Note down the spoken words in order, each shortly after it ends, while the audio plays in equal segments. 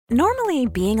Normally,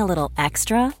 being a little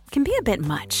extra can be a bit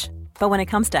much, but when it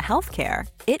comes to healthcare,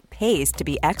 it pays to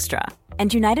be extra.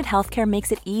 And United Healthcare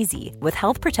makes it easy with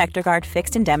Health Protector Guard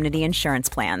fixed indemnity insurance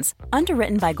plans.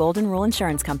 Underwritten by Golden Rule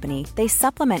Insurance Company, they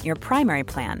supplement your primary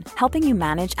plan, helping you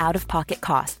manage out-of-pocket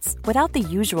costs without the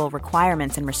usual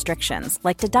requirements and restrictions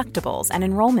like deductibles and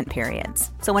enrollment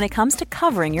periods. So when it comes to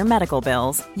covering your medical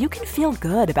bills, you can feel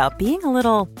good about being a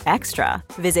little extra.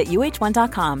 Visit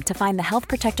uh1.com to find the Health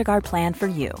Protector Guard plan for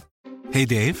you. Hey,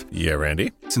 Dave. Yeah,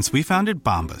 Randy. Since we founded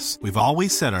Bombas, we've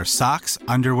always said our socks,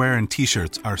 underwear, and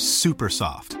T-shirts are super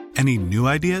soft. Any new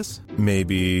ideas?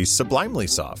 Maybe sublimely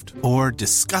soft. Or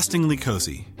disgustingly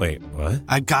cozy. Wait, what?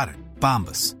 I got it.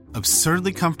 Bombas.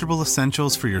 Absurdly comfortable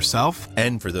essentials for yourself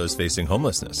and for those facing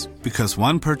homelessness. Because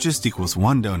one purchased equals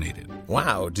one donated.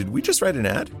 Wow, did we just write an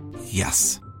ad?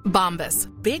 Yes. Bombas.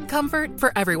 Big comfort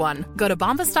for everyone. Go to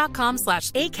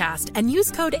bombas.com/ACAST and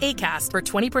use code ACAST for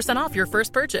 20% off your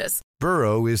first purchase.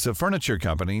 Burrow is a furniture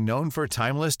company known for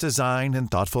timeless design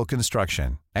and thoughtful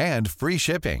construction and free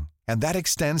shipping. And that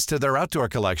extends to their outdoor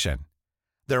collection.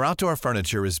 Their outdoor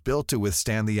furniture is built to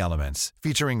withstand the elements,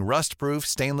 featuring rust-proof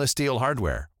stainless steel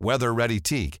hardware, weather-ready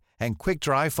teak, and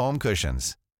quick-dry foam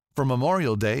cushions. For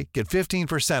Memorial Day, get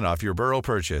 15% off your Burrow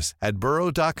purchase at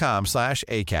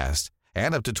burrow.com/ACAST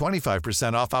and up to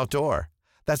 25% off outdoor.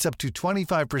 That's up to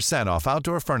 25% off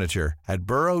outdoor furniture at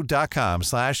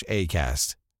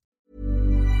burrow.com/ACAST.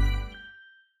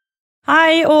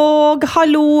 Hei og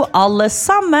hallo alle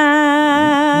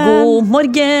sammen. God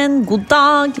morgen, god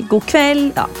dag, god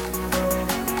kveld. Ja.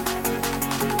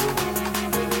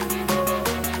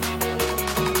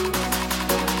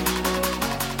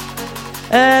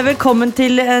 Velkommen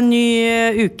til en ny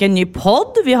uke, en ny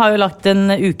podd. Vi har jo lagt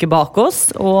en uke bak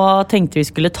oss og tenkte vi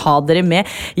skulle ta dere med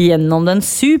gjennom den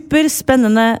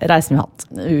superspennende reisen vi har hatt.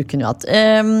 Uken vi har hatt.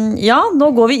 Ja,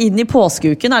 nå går vi inn i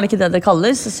påskeuken, er det ikke det det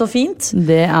kalles? Så fint.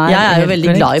 Jeg er jo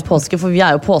veldig glad i påske, for vi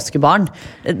er jo påskebarn.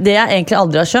 Det jeg egentlig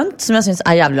aldri har skjønt, som jeg synes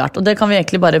er jævlig rart, og det kan vi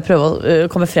egentlig bare prøve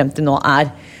å komme frem til nå,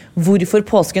 er hvorfor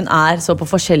påsken er så på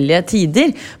forskjellige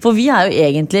tider. For vi er jo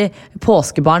egentlig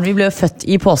påskebarn. Vi ble jo født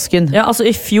i påsken. Ja, altså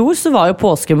i fjor så var jo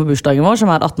påsken på bursdagen vår, som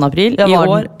er 18. april. I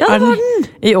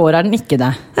år er den ikke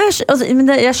det. Jeg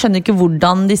skjønner ikke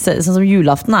hvordan disse, sånn som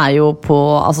julaften er jo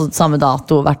på samme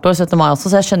dato hvert år, 17. mai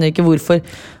også, så jeg skjønner ikke hvorfor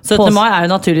 17. mai er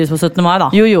jo naturligvis på 17. mai da.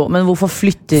 Jo, men hvorfor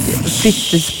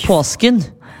flyttes påsken?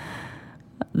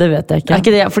 Det vet jeg ikke. Er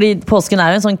ikke det? Fordi påsken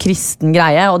er jo en sånn kristen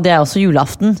greie, og det er også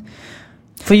julaften.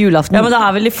 For julaften. Ja, men det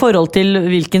er vel i forhold til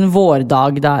hvilken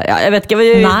vårdag det er. Ja, jeg vet ikke.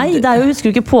 Nei, det er jo, husker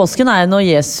du ikke, påsken er når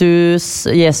Jesus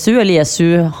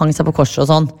hang seg på korset og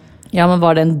sånn. Ja, men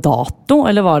var det en dato,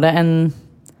 eller var det en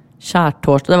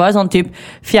skjærtorsdag? Det var jo sånn typ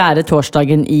 4.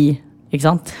 torsdagen i, ikke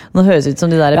sant? Nå høres det ut som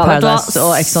de der Paradise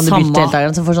og Ex on the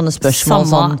Beach-deltakerne som får sånne spørsmål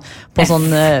sånn, på sånn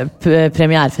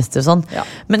premierfester og sånn. Ja.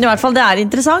 Men i hvert fall, det er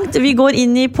interessant. Vi går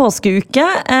inn i påskeuke,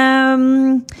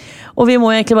 og vi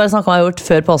må egentlig bare snakke om hva vi har gjort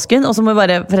før påsken. Og så må vi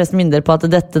bare forresten minne dere på at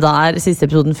dette da er siste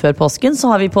episoden før påsken. Så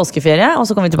har vi påskeferie, og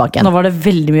så kommer vi tilbake igjen. Nå var det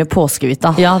veldig mye påskevitt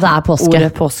da. Ja, det er påske.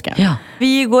 Ordet påske. Ja.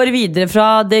 Vi går videre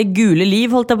fra det gule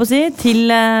liv, holdt jeg på å si, til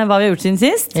hva vi har gjort siden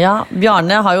sist. Ja,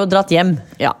 Bjarne har jo dratt hjem.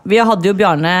 Ja, vi hadde jo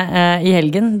Bjarne i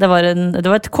helgen. Det var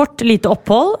et kort, lite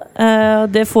opphold.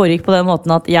 Det foregikk på den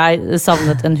måten at jeg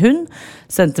savnet en hund,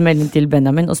 sendte melding til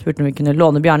Benjamin og spurte om vi kunne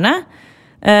låne Bjarne.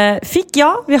 Fikk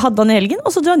ja, vi hadde han i helgen,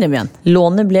 og så dro han hjem igjen.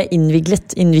 Lånet ble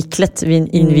innviklet. Lånet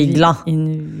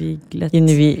gikk vi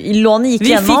gjennom.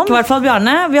 Vi fikk i hvert fall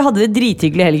Bjarne. Vi hadde det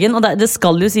drithyggelig i helgen. Og det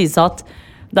skal jo sies at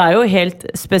det er jo helt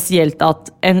spesielt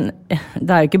at det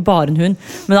er jo ikke bare en hund,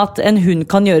 men at en hund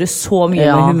kan gjøre så mye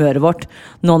med humøret vårt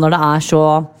nå når det er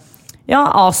så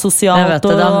asosialt.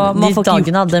 De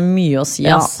dagene hadde mye å si.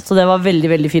 Så det var veldig,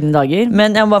 veldig fine dager.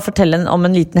 Men jeg må bare fortelle om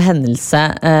en liten hendelse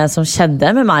som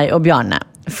skjedde med meg og Bjarne.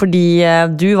 Fordi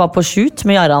du var på shoot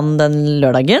med Jaran den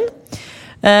lørdagen.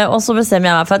 Og så bestemmer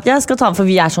jeg meg for at jeg skal ta med, for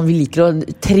vi er sånn, vi liker å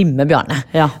trimme Bjarne.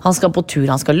 Han skal på tur,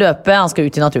 han skal løpe, han skal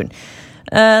ut i naturen.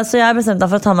 Så jeg bestemte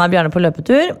meg for å ta med Bjarne på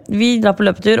løpetur. Vi drar på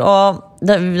løpetur, og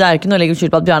det er jo ikke noe å legge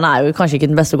skjul på at Bjarne er jo kanskje ikke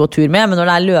den beste å gå tur med, men når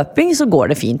det er løping så går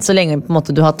det fint, så lenge på en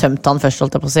måte du har tømt han først,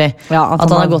 holdt jeg på å si. At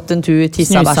han har gått en tur,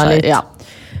 tissa, bæsja litt.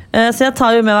 Så jeg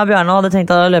tar jo med meg Bjarne og hadde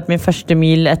tenkt å løpe min første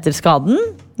mil etter skaden,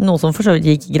 noe som for så vidt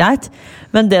gikk greit.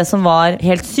 Men det som var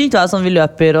helt sykt var sånn, vi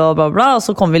løper og bla bla, og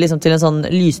så kom vi liksom til en sånn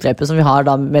lysløype som vi har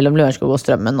da mellom Lørenskog og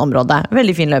Strømmen området.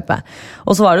 Veldig fin løype.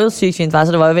 Og så var det jo sykt fint vær,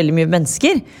 så det var jo veldig mye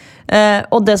mennesker.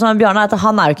 Og det som er Bjarne er at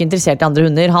han er jo ikke interessert i andre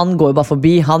hunder. Han går jo bare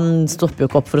forbi, han stopper jo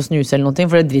ikke opp for å snuse eller noe,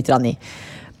 for det driter han i.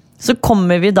 Så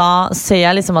kommer vi da, ser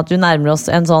jeg liksom at vi nærmer oss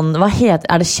en sånn,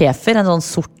 er det schæfer? En sånn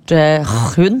sort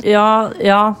hund?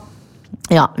 Ja.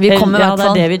 Ja, vi kommer i ja, hvert det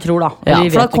fall det vi tror, da. Ja, Vi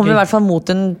for da vet kommer vi i ikke. hvert fall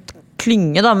mot en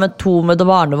klynge da, med 2 med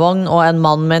barnevogn og en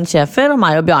mann med en schæfer og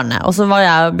meg og Bjarne. Og så var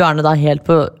jeg og Bjarne da helt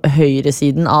på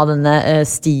høyresiden av denne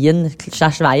stien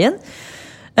slash veien.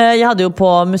 Jeg hadde jo på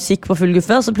musikk på full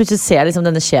guffe, og så plutselig ser jeg liksom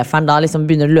denne schæferen da liksom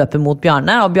begynner å løpe mot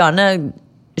Bjarne, og Bjarne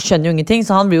skjønner jo ingenting,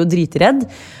 så han blir jo dritredd.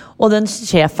 Og den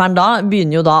schæferen da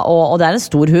begynner jo da, og det en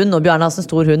stor hund, og Bjarne har en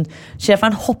stor hund.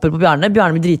 Schæferen hopper på Bjarne,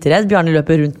 Bjarne blir dritredd, Bjarne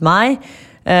løper rundt meg.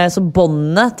 Så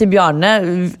båndene til Bjarne,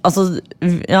 altså,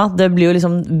 ja, det blir jo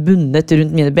liksom bundet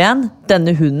rundt mine ben.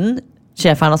 Denne hunden,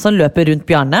 schæferen altså, løper rundt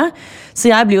Bjarne. Så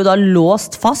jeg blir jo da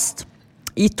låst fast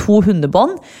i 2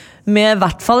 hundebånd, med i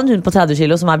hvert fall en hund på 30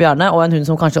 kilo som Bjarne, og en hund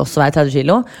som kanskje også veier 30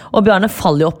 kilo. Og Bjarne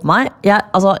faller jo opp på meg.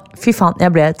 Fy faen,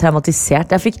 jeg ble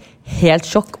traumatisert. Jeg fikk helt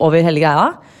sjokk over hele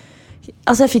greia.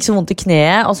 Altså, jeg fikk så vondt i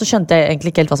kneet, og så skjønte jeg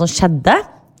egentlig ikke helt hva som skjedde.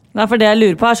 Nei, for det jeg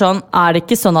lurer på sånn, det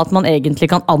ikke sånn at man egentlig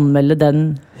kan anmelde den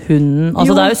hunden?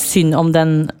 Altså, det jo synd om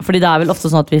den, fordi det vel ofte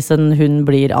sånn at hvis en hund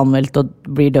blir anmeldt og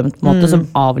blir dømt på en måte, så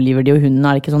avliver de jo hunden,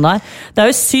 det ikke sånn der? Det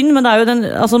jo synd, men det jo den,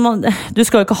 altså du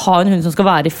skal jo ikke ha en hund som skal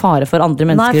være i fare for andre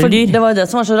mennesker. Nei, for dyr. Det var jo det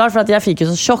som var så rart, for at jeg fikk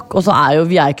jo så sjokk, og så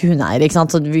vi ikke hundeeiere, ikke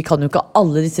sant? Så vi kan jo ikke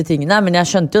alle disse tingene, men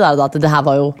jeg skjønte jo der og da at det her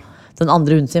var jo den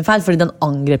andre hunden sin feil, fordi den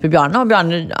angrep Bjarne, og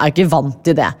Bjarne jo ikke vant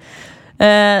til det.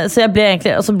 Så jeg ble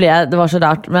egentlig, og så ble jeg, det var så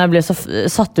rart, men jeg ble så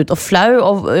satt ut og flau,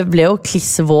 og ble jo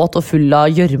klissvåt og full av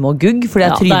gjørme og gugg, fordi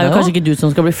jeg trynet jo. Det jo kanskje ikke du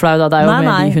som skal bli flau da, det jo med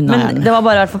de hundeeierne. Men det var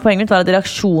bare i hvert fall poenget mitt var at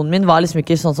reaksjonen min var liksom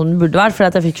ikke sånn som den burde vært,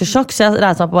 fordi at jeg fikk så sjokk, så jeg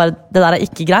reiste meg på bare, det der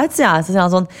ikke greit, sier jeg. Så sier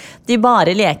han sånn, de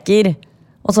bare leker.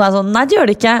 Og så jeg sånn, nei, det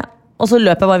gjør det ikke. Og så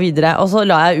løp jeg bare videre, og så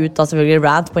la jeg ut da selvfølgelig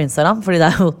rant på Instagram, fordi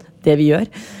det jo det vi gjør.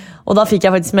 Og da fikk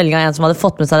jeg faktisk melding av en som hadde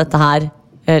fått med seg dette her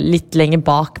litt lenger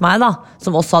bak meg da,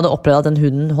 som også hadde opplevd at den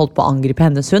hunden holdt på å angripe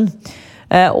hennes hund.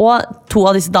 Og 2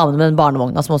 av disse damene med den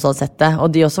barnevogna som også hadde sett det,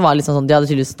 og de også var liksom sånn, de hadde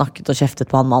tydeligvis snakket og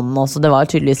kjeftet på han mannen også, det var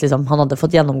tydeligvis liksom, han hadde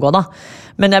fått gjennomgå da.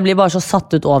 Men jeg blir bare så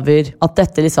satt ut over at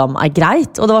dette liksom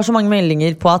greit, og det var så mange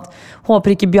meldinger på at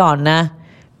håper ikke Bjarne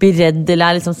blir redd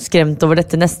eller liksom skremt over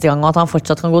dette neste gang, og at han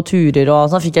fortsatt kan gå turer, og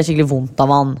så fikk jeg skikkelig vondt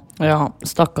av han. Ja,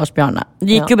 stakkars Bjarne.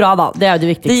 Det gikk jo bra da, det jo det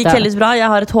viktigste. Det gikk heldigvis bra,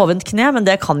 jeg har et hovent kne, men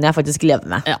det kan jeg faktisk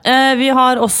leve med. Ja. Vi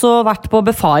har også vært på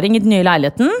befaring i den nye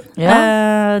leiligheten.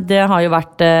 Ja. Det har jo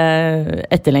vært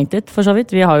etterlengtet for så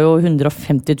vidt. Vi har jo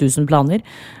 150 000 planer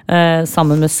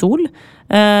sammen med Sol,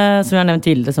 som vi har nevnt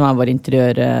tidligere, som vår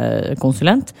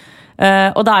interiørkonsulent.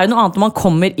 Og det jo noe annet når man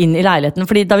kommer inn i leiligheten,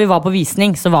 fordi da vi var på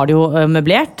visning så var det jo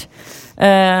møblert,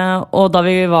 og da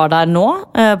vi var der nå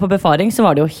på befaring så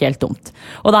var det jo helt tomt.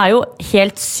 Og det jo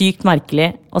helt sykt merkelig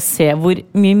å se hvor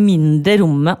mye mindre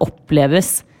rommet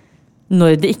oppleves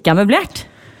når det ikke møblert.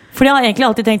 Fordi jeg har egentlig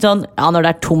alltid tenkt sånn, ja, når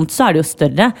det tomt så det jo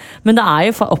større, men det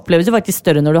jo, oppleves jo faktisk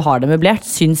større når du har det møblert,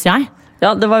 syns jeg.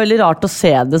 Ja, det var veldig rart å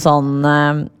se det sånn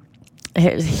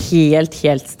helt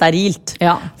sterilt.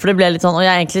 Ja. For det ble litt sånn, og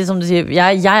jeg egentlig, som du sier,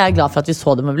 jeg glad for at vi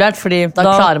så det møblert, fordi da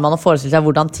klarer man å forestille seg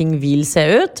hvordan ting vil se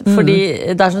ut, fordi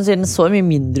det som du sier, den så mye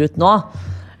mindre ut nå,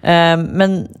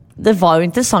 men det var jo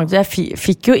interessant, jeg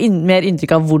fikk jo mer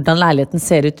inntrykk av hvordan leiligheten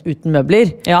ser ut uten møbler.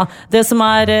 Ja, det som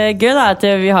gøy at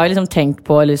vi har liksom tenkt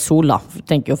på, eller Sol da,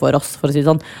 tenker jo for oss, for å si det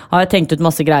sånn, har jeg tenkt ut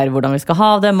masse greier hvordan vi skal ha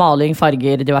det, maling,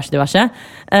 farger, diverse.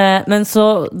 Men så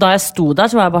da jeg sto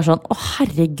der, så var jeg bare sånn,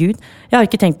 herregud, jeg har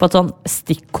ikke tenkt på at sånn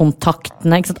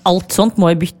stikkontaktene, ikke sant? Alt sånt må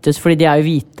jo byttes, fordi de jo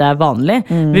hvite vanlig.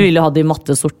 Vi vil jo ha de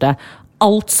matte sorte.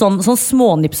 Alt sånn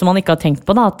smånipp som man ikke har tenkt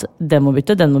på da, at den må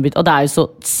bytte, og det jo så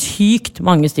sykt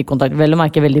mange stikkontakter, vel å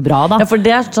merke veldig bra da. Ja, for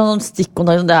det sånn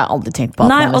stikkontakter, det har jeg aldri tenkt på.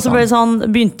 Nei, og så ble det sånn,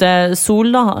 begynte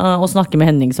Sol da, å snakke med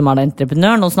Henning som da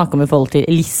entreprenøren, og snakke om i forhold til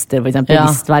lister, for eksempel,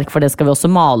 listverk, for det skal vi også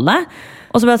male.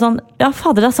 Og så ble det sånn, ja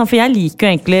fader det sånn, for jeg liker jo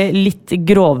egentlig litt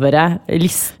grovere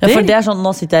lister. Ja, for det sånn,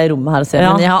 nå sitter jeg i rommet her og ser,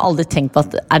 men jeg har aldri tenkt på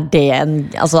at det en,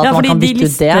 altså at man kan bytte ut det. Ja, fordi de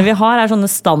listene vi har sånne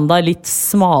standard, litt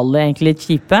smale, egentlig litt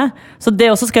kjipe. Så det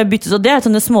også skal byttes, og det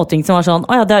sånne småting som var sånn,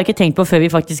 ja, det har jeg ikke tenkt på før vi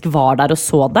faktisk var der og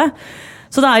så det.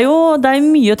 Så det jo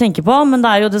mye å tenke på, men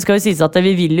det skal jo sies at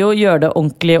vi vil jo gjøre det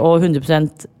ordentlig og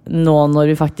 100% nå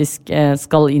når vi faktisk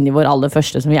skal inn i vår aller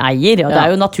første som vi eier. Og det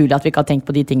jo naturlig at vi ikke har tenkt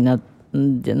på de tingene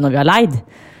når vi har leid.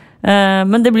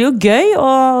 Men det blir jo gøy,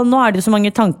 og nå det jo så mange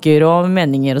tanker og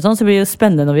meninger og sånn, så det blir jo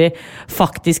spennende når vi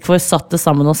faktisk får satt det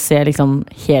sammen og se liksom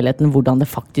helheten, hvordan det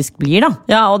faktisk blir da.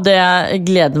 Ja, og det jeg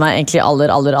gleder meg egentlig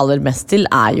aller mest til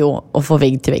jo å få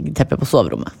vegg-til-vegg-teppe på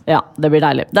soverommet. Ja, det blir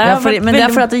deilig. Men det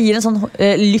fordi at det gir en sånn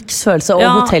lyksfølelse og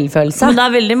hotellfølelse. Men det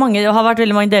har vært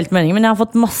veldig mange delte meninger, men jeg har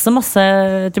fått masse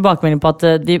tilbakemeldinger på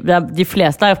at de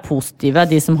fleste jo positive,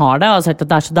 de som har det, og har sagt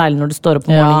at det så deilig når du står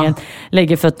opp om morgenen,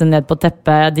 legger føttene ned på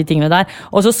teppet, de tingene der.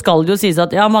 Og så skal det jo sies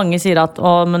at, ja, mange sier at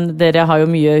men dere har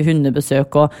jo mye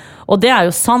hundebesøk, og det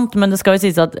er jo sant, men det skal jo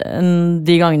sies at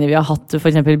de gangene vi har hatt for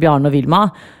eksempel Bjarne og Vilma,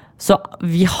 så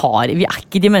vi er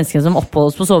ikke de menneskene som oppholder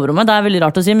oss på soverommet. Det er veldig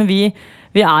rart å si, men vi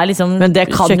er liksom Men det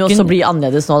kan jo også bli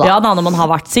annerledes nå da. Ja, når man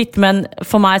har vært sitt, men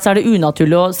for meg så er det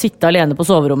unaturlig å sitte alene på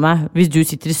soverommet hvis du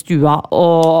sitter i stua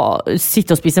og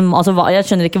sitte og spise. Altså, jeg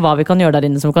skjønner ikke hva vi kan gjøre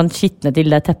der inne som kan skitne til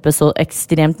det teppet så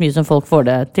ekstremt mye som folk får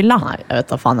det til da. Nei, jeg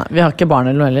vet da faen. Vi har ikke barn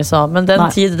eller noe heller, så. Men den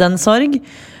tid, den sorg.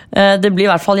 Det blir i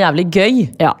hvert fall jævlig gøy.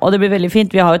 Ja, og det blir veldig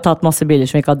fint. Vi har jo tatt masse bilder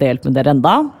som vi ikke har delt med dere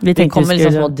enda. Vi kommer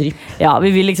liksom små drypp. Ja,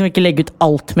 vi vil liksom ikke legge ut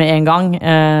alt med en gang.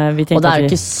 Og det er jo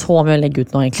ikke så mye å legge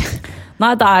ut nå egentlig. Nei,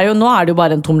 nå er det jo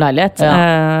bare en tom leilighet.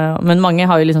 Men mange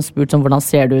har jo liksom spurt om hvordan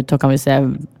ser det ut, og kan vi se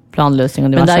planløsning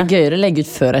og diverse. Men det er gøyere å legge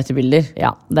ut før og etter bilder.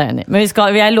 Ja, det er enig. Men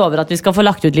jeg lover at vi skal få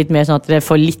lagt ut litt mer, sånn at dere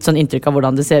får litt sånn inntrykk av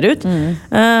hvordan det ser ut.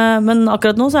 Men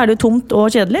akkurat nå så er det jo tomt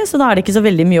og kjedelig, så da er det ikke så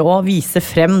veldig mye å vise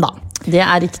frem da. Det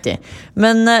er riktig.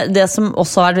 Men det som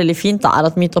også har vært veldig fint da, er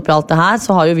at midt oppi alt det her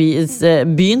så har jo vi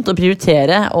begynt å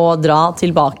prioritere å dra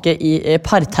tilbake i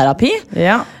parterapi.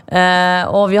 Ja.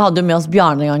 Og vi hadde jo med oss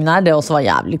Bjarne en gang der, det også var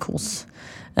jævlig kos.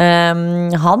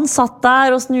 Han satt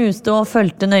der og snuste og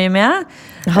følte nøye med.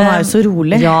 Han er jo så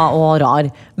rolig. Ja, og rar.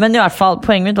 Men i hvert fall,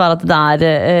 poenget mitt var at det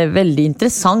er veldig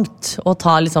interessant å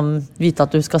vite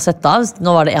at du skal sette av.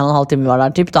 Nå var det 1,5 time vi var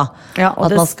der, typ da. Ja,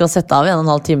 at man skal sette av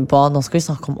 1,5 time på, nå skal vi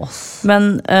snakke om oss.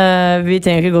 Men vi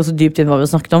trenger ikke gå så dypt inn hva vi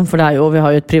har snakket om, for vi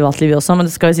har jo et privatliv også, men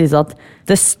det skal jo sies at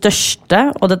det største,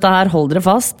 og dette her holder dere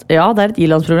fast, ja, det er et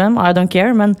ilandsproblem, I don't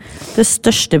care, men det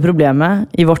største problemet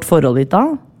i vårt forhold hit da,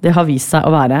 det har vist seg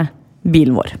å være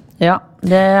bilen vår. Ja,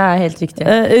 det er helt riktig.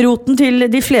 Roten til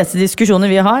de fleste diskusjoner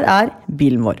vi har er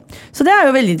bilen vår. Så det er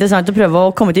jo veldig interessant å prøve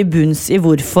å komme til bunns i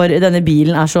hvorfor denne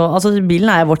bilen er så... Altså, bilen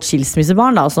er vårt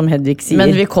skilsmissebarn da, som Hedvig sier.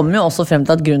 Men vi kommer jo også frem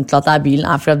til at grunnen til at det er bilen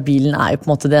er fordi at bilen er jo på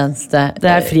en måte det eneste...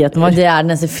 Det er friheten vår. Det er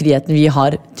den eneste friheten vi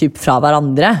har typ fra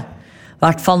hverandre. I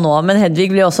hvert fall nå. Men Hedvig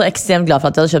ble også ekstremt glad for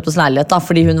at de hadde kjøpt oss leilighet da,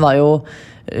 fordi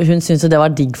hun syntes jo det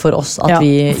var digg for oss at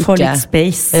vi ikke... for litt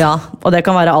space. Ja. Og det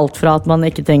kan være alt fra at man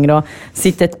ikke trenger å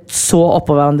sitte så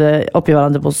oppi hverandre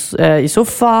i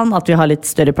sofaen, at vi har litt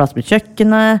større plass på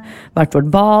kjøkkenet, hvert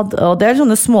vårt bad, og det er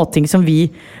sånne småting som vi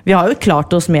har jo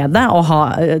klart oss med det,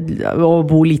 å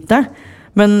bo lite.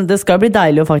 Men det skal bli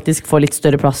deilig å faktisk få litt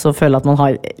større plass og føle at man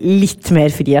har litt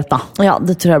mer frihet da. Ja,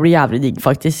 det tror jeg blir jævlig digg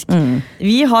faktisk.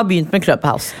 Vi har begynt med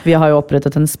Clubhouse. Vi har jo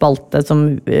opprettet en spalte som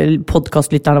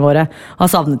podcastlytterne våre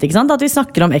har savnet, ikke sant? At vi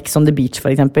snakker om Ex on the Beach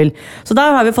for eksempel. Så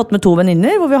der har vi fått med 2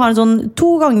 venninner, hvor vi har en sånn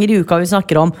 2 ganger i uka vi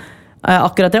snakker om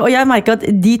akkurat det. Og jeg merker at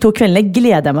de 2 kveldene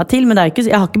gleder jeg meg til, men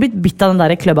jeg har ikke blitt bitt av den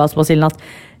der Clubhouse-basillen at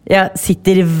jeg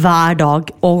sitter hver dag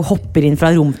og hopper inn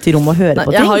fra rom til rom og hører på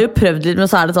ting. Jeg har jo prøvd litt, men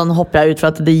så er det sånn, hopper jeg ut for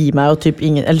at det gir meg jo typ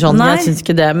ingen, eller sånn, jeg synes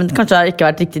ikke det, men kanskje det har ikke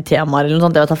vært riktig tema eller noe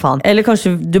sånt, det vet jeg faen. Eller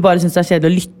kanskje du bare synes det er kjedelig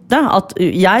å lytte, at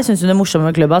jeg synes jo det morsomme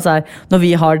med Clubhouse er, når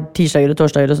vi har tirsdager og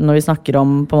torsdager, og når vi snakker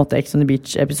om på en måte Ex on the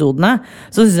Beach-episodene,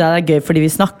 så synes jeg det er gøy fordi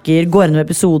vi går inn med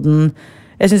episoden.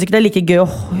 Jeg synes ikke det er like gøy å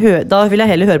høre. Da vil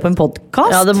jeg heller høre på en podcast.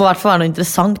 Ja, det må i hvert fall være noe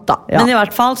interessant da. Ja. Men i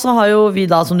hvert fall så har jo vi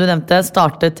da, som du nevnte,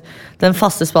 startet den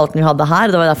faste spalten vi hadde her.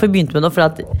 Det var derfor vi begynte med det, for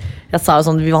at jeg sa jo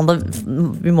sånn,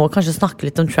 vi må kanskje snakke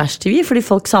litt om Trash TV, fordi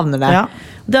folk savner det. Ja.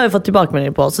 Det har vi fått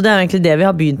tilbakemeldinger på. Så det er jo egentlig det vi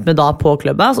har begynt med da på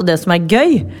Clubhouse. Og det som er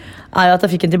gøy, er jo at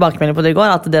jeg fikk en tilbakemelding på det i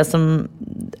går, at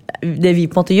det vi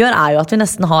på en måte gjør er jo at vi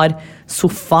nesten har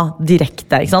sofa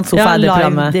direkte, ikke sant? Sofa er det live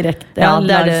programmet. direkte. Ja, Ja,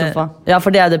 det er live sofa. ja,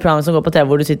 for det er det programmet som går på TV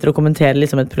hvor du sitter og kommenterer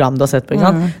liksom et program du har sett på, ikke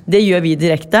sant? Det gjør vi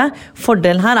direkte.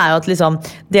 Fordelen her er jo at liksom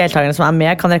deltakerne som er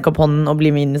med kan rekke opp hånden og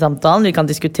bli med inn i samtalen. Vi kan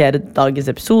diskutere dagens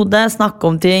episode, snakke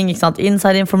om ting, ikke sant?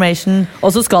 Inside information.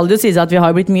 Og så skal det jo sies at vi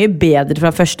har blitt mye bedre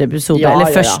fra første episode, Ja, eller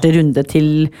ja, ja. første runde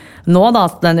til nå da,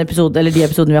 de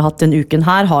episodene vi har hatt denne uken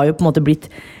her, har jo på en måte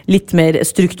blitt litt mer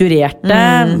strukturerte.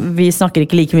 Vi snakker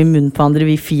ikke like mye munn på hverandre,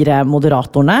 vi 4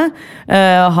 moderatorene.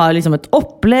 Har liksom et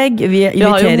opplegg. Vi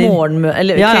har jo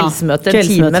kveldsmøte en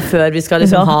time før vi skal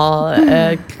liksom ha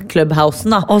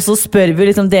Clubhousen da. Og så spør vi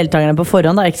liksom deltakerne på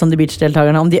forhånd, da, Ex on the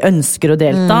Beach-deltakerne, om de ønsker å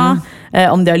delta,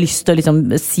 om de har lyst til å liksom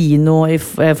si noe i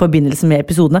forbindelse med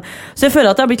episodene. Så jeg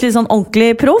føler at det har blitt litt sånn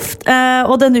ordentlig proft.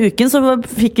 Og denne uken så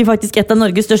fikk vi faktisk et av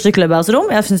Norges største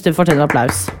Clubhouse-rom. Jeg synes det fortjener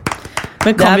applaus.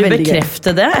 Men kan vi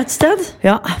bekrefte det et sted?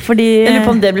 Ja, fordi Jeg lurer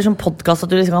på om det blir sånn podcast at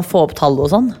du liksom kan få opp tallet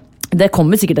og sånn. Det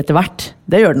kommer sikkert etter hvert.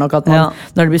 Det gjør det nok at man,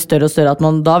 når det blir større og større, at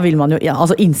man, da vil man jo,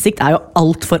 altså innsikt jo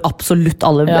alt for absolutt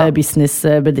alle business,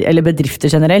 eller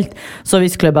bedrifter generelt. Så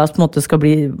hvis Clubhouse på en måte skal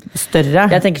bli større.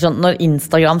 Jeg tenker sånn, når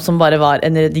Instagram som bare var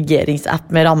en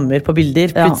redigeringsapp med rammer på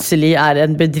bilder, plutselig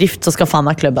en bedrift, så skal faen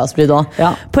meg Clubhouse bli da.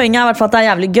 Poenget i hvert fall at det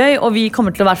jævlig gøy, og vi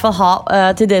kommer til å hvert fall ha,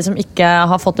 til dere som ikke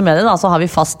har fått det med det, da, så har vi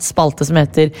fast spalte som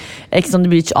heter Ex on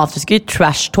the Beach Afterski,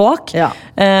 Trash Talk.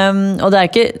 Og det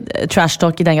ikke Trash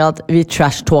Talk i den grad vi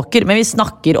trash-talker, men vi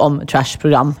snakker om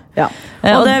trash-program.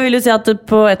 Og det vil jo si at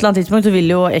på et eller annet tidspunkt så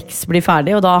vil jo X bli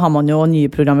ferdig, og da har man jo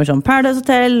nye programmer som Paradise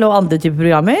Hotel og andre typer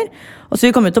programmer. Og så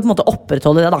vi kommer til å på en måte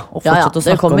opprettholde det da, og fortsette å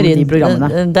snakke om de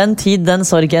programmene. Den tid, den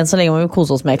sorgen, så lenge må vi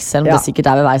kose oss med X, selv om det sikkert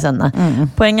ved veis ende.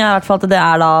 Poenget i hvert fall at det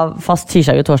da fast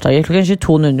tirsdag og torsdag klokken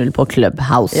 22.00 på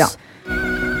Clubhouse.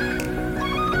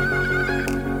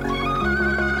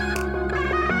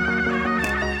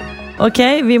 Ok,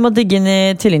 vi må digge inn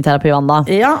i tvillingterapi, Wanda.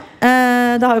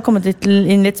 Det har jo kommet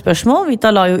inn litt spørsmål. Vita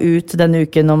la jo ut denne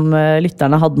uken om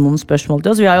lytterne hadde noen spørsmål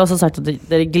til oss. Vi har jo også sagt at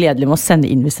dere gledelig må sende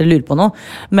inn hvis dere lurer på noe.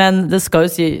 Men det skal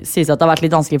jo sies at det har vært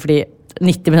litt vanskelig, fordi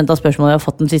 90% av spørsmålene jeg har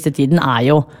fått den siste tiden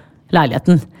jo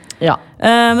leiligheten.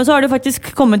 Men så har det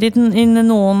faktisk kommet inn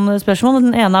noen spørsmål.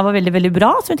 Den ene var veldig, veldig bra,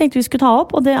 som vi tenkte vi skulle ta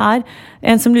opp. Og det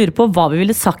en som lurer på hva vi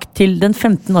ville sagt til den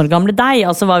 15 år gamle deg.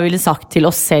 Altså hva vi ville sagt til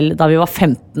oss selv da vi var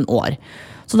 15 år.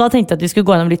 Så da tenkte jeg at vi skulle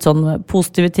gå gjennom litt sånn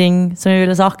positive ting som vi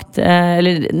ville sagt,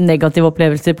 eller negative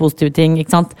opplevelser, positive ting,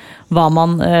 ikke sant? Hva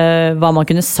man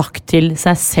kunne sagt til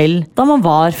seg selv da man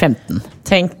var 15.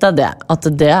 Tenk deg det, at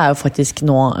det jo faktisk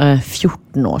nå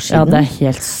 14 år siden. Ja, det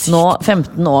helt sykt. Nå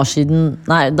 15 år siden,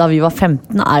 nei, da vi var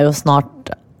 15 jo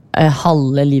snart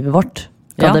halve livet vårt.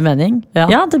 Ga det mening?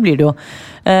 Ja, det blir det jo.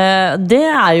 Det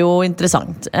jo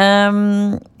interessant.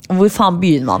 Hvor faen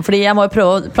begynner man? Fordi jeg må jo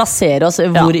prøve å plassere oss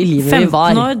hvor i livet vi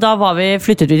var. 15 år, da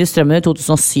flyttet vi til Strømmen i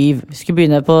 2007. Vi skulle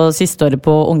begynne på siste året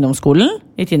på ungdomsskolen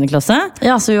i 10. klasse.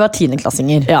 Ja, så vi var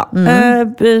 10-klassinger.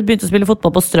 Begynte å spille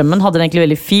fotball på Strømmen, hadde det egentlig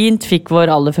veldig fint. Fikk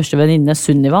vår aller første venninne,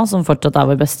 Sunniva, som fortsatt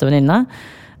vår beste venninne.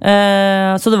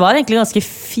 Så det var egentlig ganske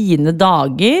fine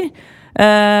dager.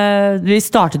 Vi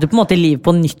startet på en måte liv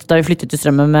på nytt da vi flyttet til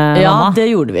Strømmen med mamma. Ja, det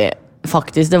gjorde vi.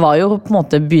 Faktisk, det var jo på en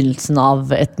måte begynnelsen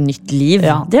av et nytt liv.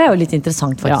 Det jo litt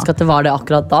interessant faktisk, at det var det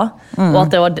akkurat da. Og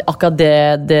at det var akkurat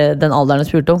det den alderen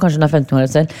jeg spurte om. Kanskje den 15 år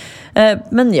selv.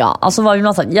 Men altså hva vil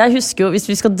man si? Jeg husker jo, hvis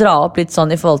vi skal dra opp litt sånn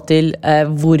i forhold til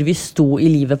hvor vi sto i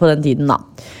livet på den tiden da,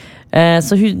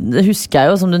 så husker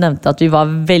jeg jo, som du nevnte, at vi var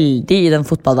veldig i den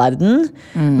fotballverden,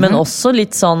 men også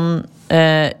litt sånn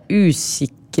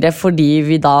usikker, fordi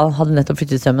vi da hadde nettopp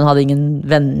flyttet til Strømmen, hadde ingen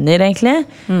venner egentlig,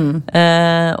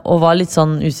 og var litt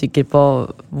sånn usikker på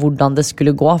hvordan det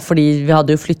skulle gå, fordi vi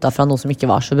hadde jo flyttet fra noe som ikke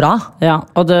var så bra.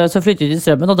 Og så flyttet vi til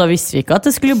Strømmen, og da visste vi ikke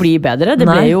at det skulle bli bedre. Det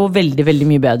ble jo veldig,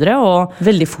 veldig mye bedre. Og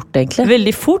veldig fort egentlig.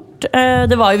 Veldig fort.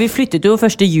 Vi flyttet jo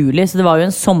 1. juli, så det var jo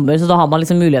en sommer, så da har man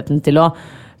liksom muligheten til å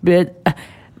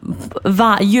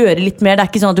gjøre litt mer. Det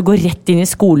ikke sånn at du går rett inn i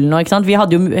skolen nå, ikke sant? Vi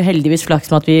hadde jo heldigvis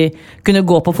flaks med at vi kunne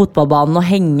gå på fotballbanen og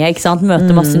henge, ikke sant?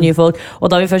 Møte masse nye folk.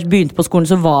 Og da vi først begynte på skolen,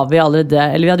 så var vi allerede,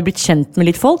 eller vi hadde blitt kjent med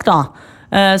litt folk da,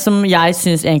 som jeg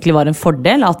synes egentlig var en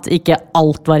fordel, at ikke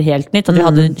alt var helt nytt, at vi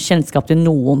hadde kjennskap til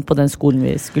noen på den skolen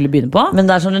vi skulle begynne på. Men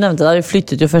det som du nevnte da, vi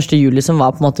flyttet jo 1. juli, som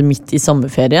var på en måte midt i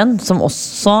sommerferien, som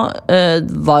også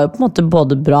var jo på en måte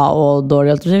både bra og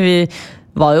dårlig. Vi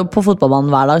var jo på fotballbanen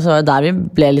hver dag, så der vi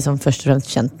ble liksom først og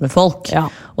fremst kjent med folk.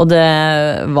 Og det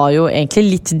var jo egentlig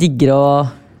litt diggere å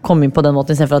komme inn på den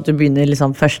måten, i stedet for at du begynner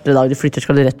liksom første dag du flytter,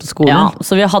 skal du rett på skolen.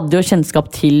 Så vi hadde jo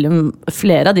kjennskap til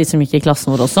flere av de som gikk i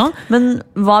klassen vår også. Men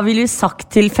hva ville vi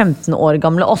sagt til 15 år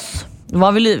gamle oss?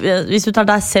 Hvis du tar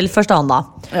deg selv først an da,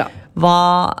 hva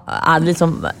det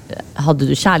liksom, hadde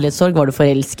du kjærlighetssorg, var du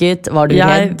forelsket, var du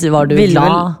redd, var du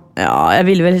glad? Jeg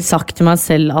ville vel sagt til meg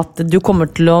selv at du kommer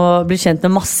til å bli kjent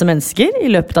med masse mennesker i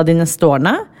løpet av de neste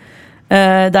årene.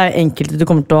 Det enkelte du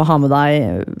kommer til å ha med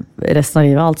deg resten av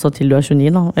livet, altså til du 29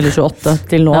 nå, eller 28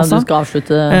 til nå. Du skal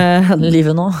avslutte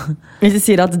livet nå. Hvis jeg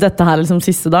sier at dette her liksom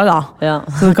siste dag da,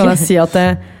 så kan jeg si at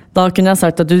da kunne jeg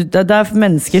sagt at det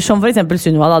mennesker som for eksempel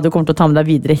Sunniva da, du kommer til å ta med deg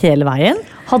videre hele veien.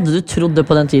 Hadde du trodd det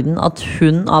på den tiden, at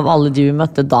hun av alle de vi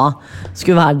møtte da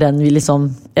skulle være den vi liksom...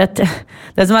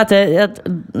 Det som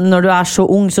når du så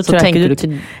ung, så tror jeg ikke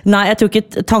du... Nei, jeg tror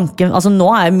ikke tanken... Altså nå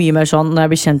jeg mye mer sånn, når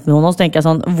jeg blir kjent med noen, så tenker jeg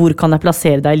sånn, hvor kan jeg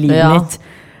plassere deg i livet mitt?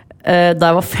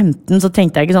 Da jeg var 15, så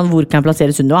tenkte jeg ikke sånn, hvor kan jeg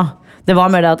plassere Sunniva? Det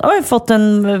var mer det at, jeg har fått en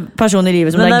person i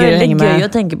livet som det er gøy å henge med. Men det veldig gøy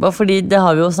å tenke på, fordi det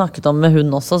har vi jo snakket om med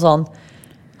hun også, sånn...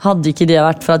 Hadde ikke det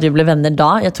vært for at vi ble venner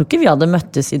da? Jeg tror ikke vi hadde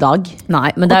møttes i dag. Nei,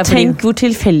 men det tenk hvor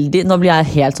tilfeldig, nå blir jeg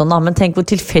helt sånn da, men tenk hvor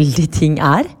tilfeldig ting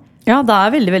Ja, det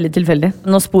veldig, veldig tilfeldig.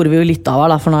 Nå sporer vi jo litt av her,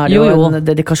 da, for nå det jo en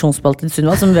dedikasjonsspalte til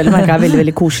Sunniva, som veldig merker veldig,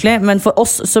 veldig koselig. Men for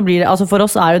oss så blir det, altså for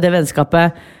oss jo det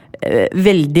vennskapet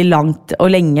veldig langt og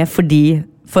lenge, fordi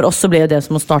for oss så ble det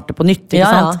som å starte på nytt, ikke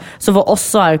sant? Så for oss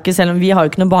så jo ikke, selv om vi har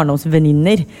jo ikke noen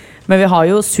barndomsvenninner, men vi har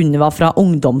jo Sunniva fra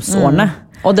ungdomsårene.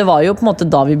 Og det var jo på en måte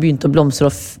da vi begynte å blomstre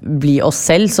og bli oss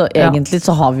selv, så egentlig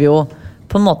så har vi jo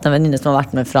på en måte en venninne som har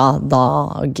vært med fra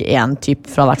dag 1 typ,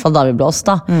 fra hvert fall da vi ble oss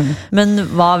da. Men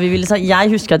hva vi ville si,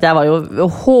 jeg husker at jeg var jo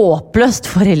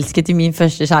håpløst forelsket i min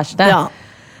første kjæreste. Ja.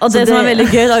 Og det som veldig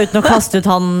gøy da, uten å kaste ut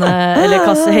han, eller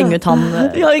henge ut han,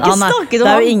 vi har ikke snakket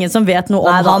om det jo ingen som vet noe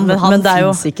om han, men det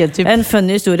jo ikke, en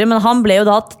funny historie, men han ble jo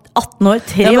da 18 år,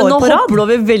 3 år på rad. Nå hopper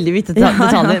vi veldig vidt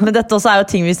detaljer, men dette også jo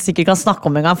ting vi sikkert kan snakke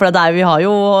om en gang, for vi har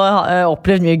jo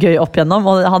opplevd mye gøy opp igjennom,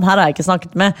 og han her har jeg ikke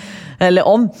snakket med, eller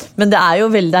om, men det jo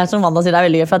veldig, det som Wanda sier, det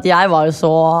veldig gøy, for at jeg var jo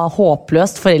så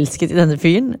håpløst forelsket i denne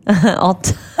fyren,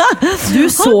 at du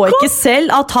så ikke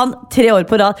selv at han 3 år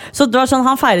på rad, så det var sånn,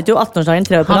 han feiret jo 18-årsdagen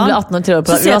 3 år på rad. Han ble 18 år 3 år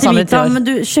på rad, så sier jeg til Vita, men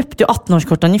du kjøpte jo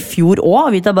 18-årskortene i fjor også,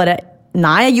 og Vita bare,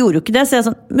 nei, jeg gjorde jo ikke det, så jeg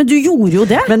sånn, men du gjorde jo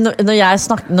det. Men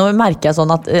nå merker jeg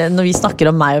sånn at når vi snakker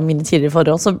om meg og mine tidligere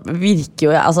forhold, så virker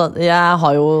jo altså, jeg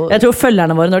har jo... Jeg tror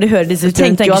følgerne våre, når de hører disse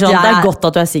historiene, tenker sånn, det godt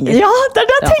at du single. Ja, det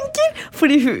det jeg tenker!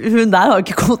 Fordi hun der har jo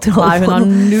ikke kontroll. Nei, hun har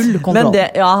null kontroll.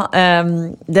 Men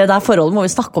det der forholdet må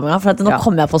vi snakke om, for at nå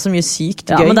kommer jeg på så mye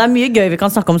sykt gøy. Men det mye gøy vi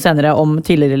kan snakke om senere om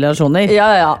tidligere relasjoner.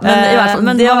 Ja. Men i hvert fall,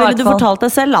 men hva ville du fortalt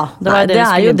deg selv da? Det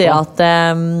jo det at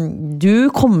du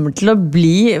kommer til å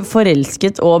bli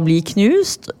forelsket og bli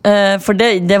knust, for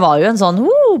det var jo en sånn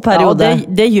periode. Ja,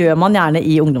 og det gjør man gjerne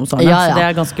i ungdomsårene, så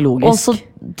det ganske logisk. Og så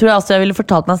tror jeg også jeg ville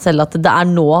fortalt meg selv at det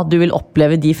nå du vil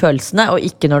oppleve de følelsene, og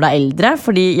ikke når du eldre,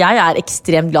 fordi jeg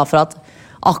ekstremt glad for at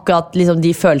akkurat liksom,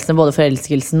 de følelsene, både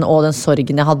forelskelsen og den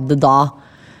sorgen jeg hadde da,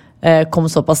 kom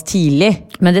såpass tidlig.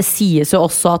 Men det sies jo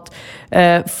også at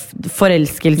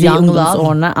forelskelse i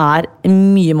ungdomsårene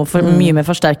mye mer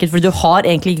forsterket, for du har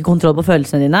egentlig ikke kontroll på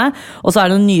følelsene dine, og så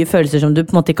det noen nye følelser som du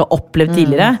på en måte ikke har opplevd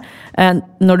tidligere.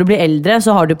 Når du blir eldre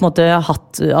så har du på en måte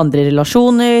hatt andre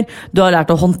relasjoner, du har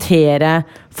lært å håndtere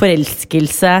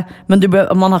forelskelse, men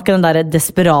man har ikke den der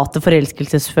desperate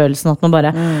forelskelsesfølelsen at man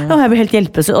bare, jeg blir helt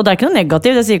hjelpeløs, og det ikke noe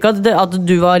negativt, jeg sier ikke at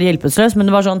du var hjelpeløs, men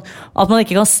det var sånn at man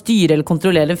ikke kan styre eller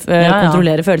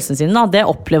kontrollere følelsene sine, da. Det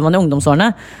opplever man i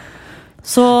ungdomsårene.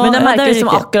 Så, men jeg merker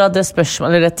liksom akkurat det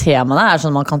spørsmålet, eller det temaet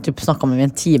sånn man kan typ snakke om i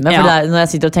en time, for når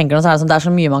jeg sitter og tenker nå, så det sånn, det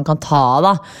så mye man kan ta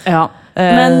da. Ja.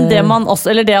 Men det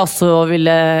jeg også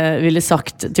ville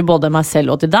sagt til både meg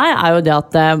selv og til deg, jo det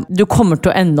at du kommer til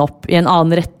å ende opp i en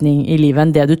annen retning i livet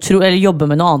enn det du tror, eller jobbe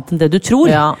med noe annet enn det du tror.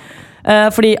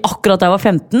 Fordi akkurat da jeg var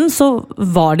 15 så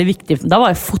var det viktig, da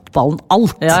var jo fotballen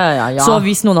alt. Så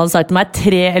hvis noen hadde sagt til meg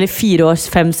 3 eller 4 år,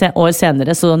 5 år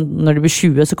senere, så når du blir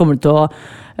 20 så kommer du til å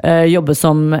jobbe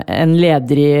som en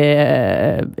leder i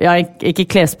ikke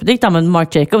klesbutikk da, men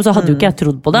Marc Jacobs, så hadde jo ikke jeg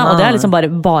trodd på det, og det liksom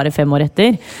bare 5 år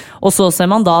etter, og så ser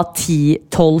man da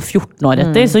 10-12-14 år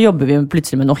etter, så jobber vi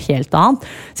plutselig med noe helt annet,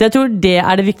 så jeg tror det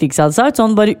det viktigste jeg hadde sagt,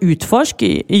 sånn bare utforsk,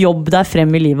 jobb deg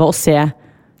frem i livet og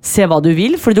se hva du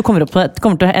vil, for du kommer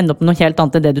til å ende opp med noe helt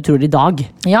annet enn det du tror i dag.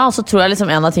 Ja, og så tror jeg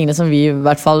liksom en av tingene som vi i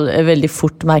hvert fall veldig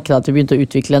fort merket at vi begynte å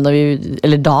utvikle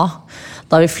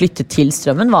da vi flyttet til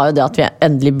Strømmen, var jo det at vi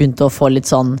endelig begynte å få litt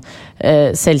sånn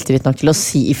selvtillit nok til å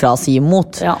si ifra og si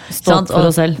imot. Ja, stolt for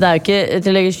oss selv. Det jo ikke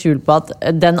til å legge skjul på at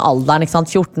den alderen, ikke sant,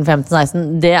 14, 15, 16,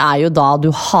 det jo da du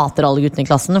hater alle guttene i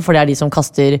klassen, for det de som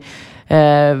kaster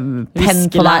penn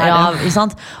på deg, ikke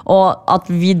sant? Og at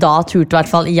vi da turte, i hvert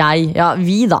fall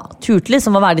vi da turte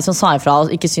liksom å være de som sa ifra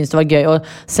og ikke syntes det var gøy, og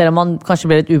selv om man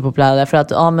kanskje ble litt upopulær av det, for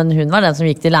at men hun var den som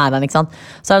gikk til læreren, ikke sant?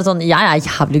 Så det sånn, jeg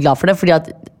jævlig glad for det, fordi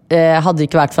at hadde det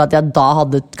ikke vært for at jeg da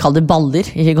hadde kalt det baller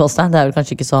i Gåstein, det vel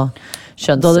kanskje ikke så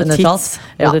skjønnsnøytralt,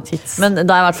 men da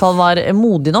jeg i hvert fall var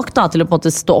modig nok da, til å på en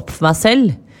måte stå opp for meg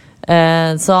selv,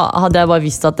 så hadde jeg bare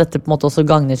visst at dette på en måte også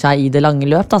gagner seg i det lange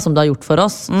løp da, som det har gjort for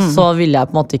oss, så ville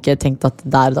jeg på en måte ikke tenkt at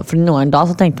der da, for noen ganger da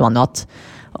så tenkte man jo at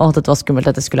dette var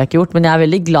skummelt, dette skulle jeg ikke gjort, men jeg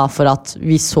veldig glad for at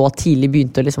vi så tidlig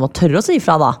begynte liksom å tørre å si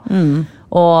ifra da,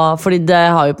 og fordi det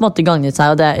har jo på en måte gagnet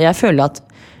seg, og jeg føler at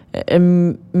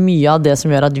mye av det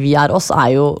som gjør at vi oss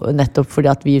jo nettopp fordi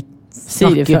at vi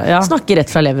snakker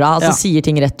rett fra levra, altså sier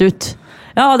ting rett ut.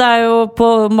 Ja, og det jo på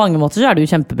mange måter så det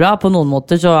jo kjempebra, på noen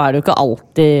måter så det jo ikke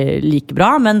alltid like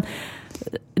bra, men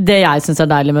det jeg synes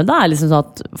deilig med det liksom sånn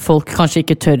at folk kanskje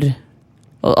ikke tør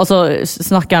altså,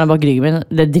 snakk gjerne bak ryggen min,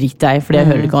 det driter jeg i, fordi jeg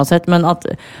hører det ikke uansett, men at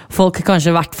folk kanskje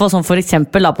i hvert fall, som for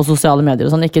eksempel da, på sosiale medier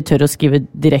og sånn, ikke tør å skrive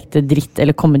direkte dritt,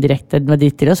 eller komme direkte med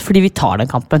dritt til oss, fordi vi tar den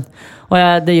kampen,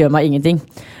 og det gjør meg ingenting.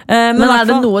 Men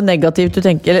det noe negativt du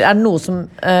tenker, eller det noe som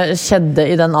skjedde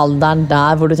I den alderen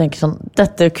der, hvor du tenker sånn,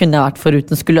 dette kunne jeg vært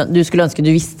foruten, du skulle ønske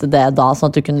du visste det da, sånn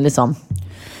at du kunne liksom...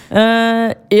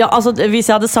 ja, altså hvis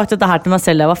jeg hadde sagt dette her til meg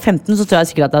selv da jeg var 15, så tror jeg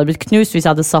sikkert at jeg hadde blitt knust. Hvis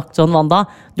jeg hadde sagt sånn, Wanda,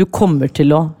 du kommer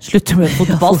til å slutte med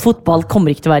fotball. Fotball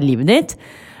kommer ikke til å være livet ditt.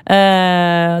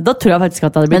 Da tror jeg faktisk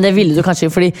at det hadde blitt... Men det ville du kanskje,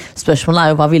 fordi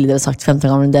spørsmålet jo hva ville dere sagt 15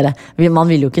 ganger dere? Man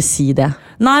ville jo ikke si det.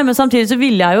 Nei, men samtidig så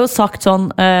ville jeg jo sagt sånn,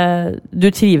 du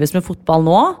trives med fotball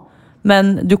nå,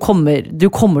 men du kommer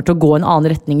til å gå en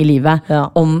annen retning I livet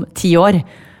om 10 år.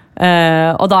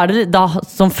 Og da det da,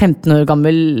 som 15 år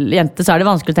gammel jente, så det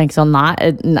vanskelig å tenke sånn nei,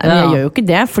 jeg gjør jo ikke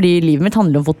det, fordi livet mitt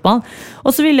handler om fotball.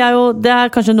 Og så vil jeg jo, det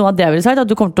kanskje noe av det jeg ville sagt,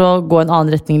 at du kommer til å gå en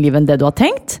annen retning I livet enn det du har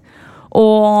tenkt,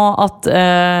 og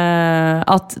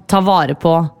at ta vare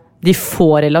på de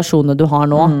få relasjonene du har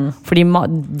nå, fordi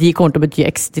de kommer til å bety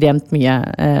ekstremt mye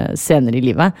senere I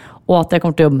livet, og at jeg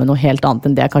kommer til å jobbe med noe helt annet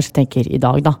enn det jeg kanskje tenker I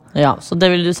dag da. Ja, så det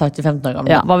ville du sagt til 15 år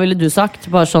gammel. Ja, hva ville du sagt?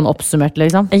 Bare sånn oppsummert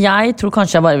liksom. Jeg tror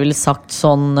kanskje jeg bare ville sagt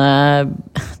sånn,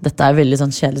 dette veldig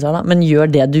sånn kjedelig svar da, men gjør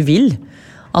det du vil.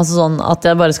 Altså sånn at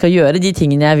jeg bare skal gjøre de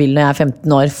tingene jeg vil når jeg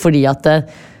 15 år, fordi at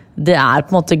det på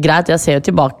en måte greit. Jeg ser jo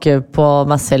tilbake på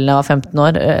meg selv når jeg var 15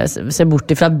 år. Ser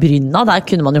bort ifra Brynna, der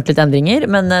kunne man gjort litt endringer,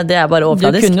 men det bare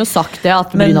overfladisk. Du kunne jo sagt det,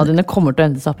 at Brynna dine kommer til å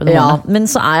endre seg opp. Ja, men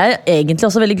så jeg egentlig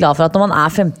også veldig glad for at når man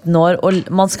 15 år, og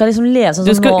man skal liksom leve sånn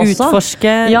som nå også. Du skal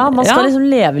utforske. Ja, man skal liksom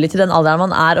leve litt I den alderen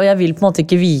man og jeg vil på en måte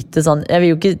ikke vite sånn, jeg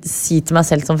vil jo ikke si til meg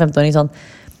selv som 15-åring sånn,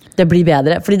 det blir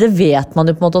bedre, fordi det vet man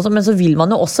jo på en måte også, men så vil man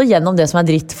jo også gjennom det som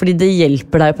dritt, fordi det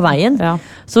hjelper deg på veien. Ja.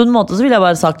 Så på en måte så vil jeg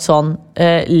bare sagt sånn,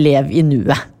 lev I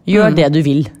nuet. Gjør det du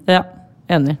vil. Ja,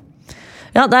 enig.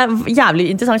 Ja, det jævlig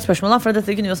interessant spørsmål da, for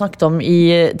dette kunne vi jo snakket om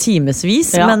I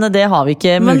timesvis, men det har vi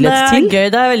ikke mulighet til. Men det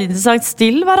gøy, det veldig interessant.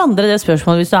 Still hverandre det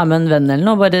spørsmålet hvis du med en venn eller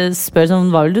noe, bare spør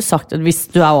sånn, hva ville du sagt, hvis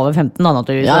du over 15 da,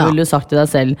 naturligvis, hva ville du sagt til deg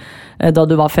selv da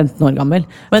du var 15 år gammel?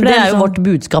 Men det jo vårt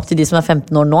budskap til de som 15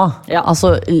 år nå. Ja.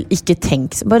 Altså, ikke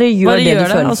tenk, bare gjør det du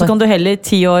føler. Og så kan du heller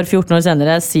 10 år, 14 år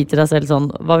senere si til deg selv sånn,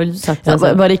 hva ville du sagt til deg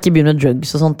selv? Bare ikke begynne med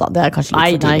drugs og sånt da, det kanskje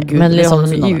litt for tidlig. Men liksom,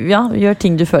 gjør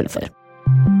ting du føler for.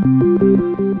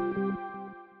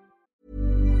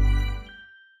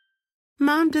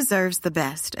 Mom deserves the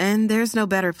best, and there's no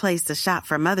better place to shop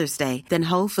for Mother's Day than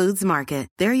Whole Foods Market.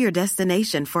 They're your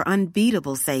destination for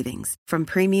unbeatable savings, from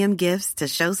premium gifts to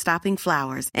show-stopping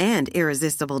flowers and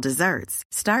irresistible desserts.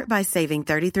 Start by saving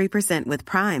 33% with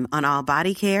Prime on all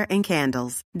body care and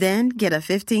candles. Then get a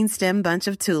 15-stem bunch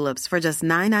of tulips for just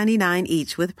 $9.99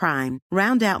 each with Prime.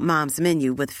 Round out Mom's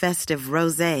menu with festive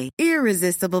rosé,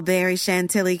 irresistible berry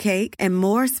chantilly cake, and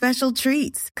more special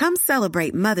treats. Come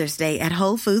celebrate Mother's Day at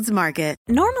Whole Foods Market.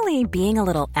 Normally, being a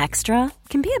little extra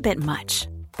can be a bit much,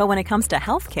 but when it comes to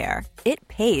healthcare, it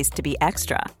pays to be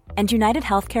extra. And United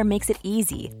Healthcare makes it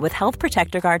easy with Health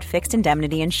Protector Guard fixed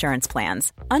indemnity insurance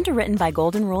plans. Underwritten by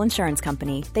Golden Rule Insurance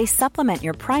Company, they supplement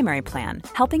your primary plan,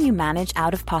 helping you manage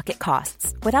out-of-pocket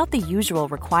costs without the usual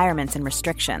requirements and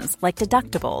restrictions like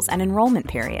deductibles and enrollment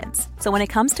periods. So when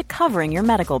it comes to covering your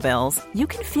medical bills, you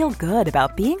can feel good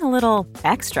about being a little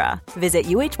extra. Visit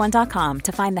UH1.com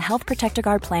to find the Health Protector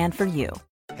Guard plan for you.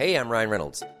 Hey, I'm Ryan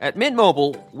Reynolds. At Mint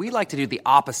Mobile, we like to do the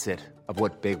opposite of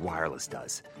what Big Wireless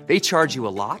does. They charge you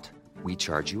a lot, we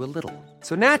charge you a little.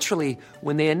 So naturally,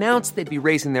 when they announced they'd be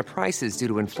raising their prices due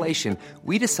to inflation,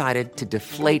 we decided to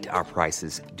deflate our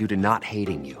prices due to not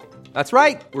hating you. That's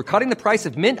right. We're cutting the price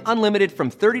of Mint Unlimited from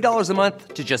 $30 a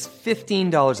month to just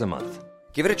 $15 a month.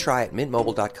 Give it a try at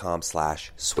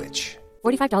mintmobile.com/switch.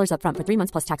 $45 up front for 3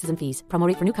 months plus taxes and fees. Promo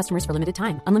rate for new customers for limited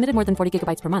time. Unlimited more than 40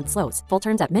 gigabytes per month. Slows full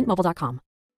terms at mintmobile.com.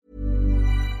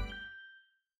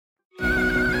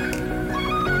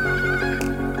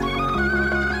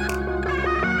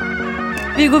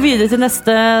 Vi går videre til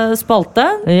neste spalte.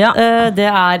 Det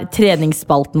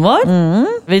treningsspalten vår.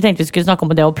 Vi tenkte vi skulle snakke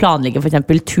om det å planlegge for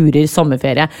eksempel turer,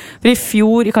 sommerferie. For i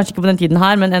fjor, kanskje ikke på den tiden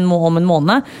her, men om en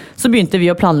måned, så begynte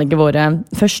vi å planlegge våre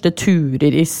første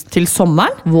turer til sommeren.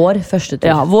 Vår første tur.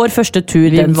 Ja, vår første tur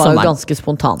den sommeren. Vi var jo ganske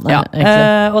spontane. Ja.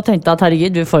 Og tenkte at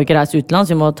herregud, vi får ikke reise utenlands,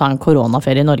 vi må ta en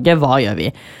koronaferie i Norge. Hva gjør vi?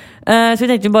 Så vi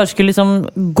tenkte vi bare skulle liksom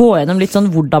gå gjennom litt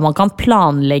sånn hvordan man kan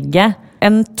planlegge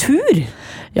en tur.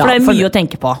 For det mye å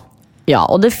tenke på. Ja,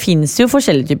 og det finnes jo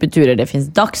forskjellige typer turer. Det finnes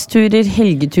dagsturer,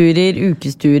 helgeturer,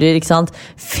 ukesturer, ikke sant?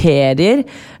 Ferier.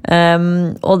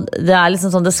 Og det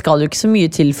liksom sånn, det skal jo ikke så mye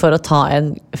til for å ta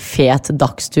en fet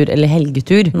dagstur eller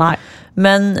helgetur. Nei.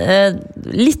 Men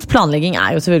litt planlegging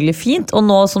jo selvfølgelig fint. Og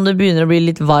nå som det begynner å bli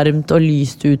litt varmt og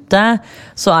lyst ute,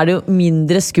 så det jo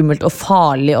mindre skummelt og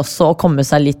farlig også å komme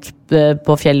seg litt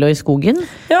på fjellet og i skogen.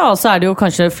 Ja, og så det jo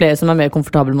kanskje flere som mer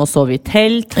komfortable med å sove i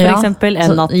telt, for eksempel,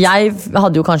 enn at... Jeg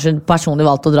hadde jo kanskje personlig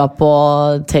valgt å dra på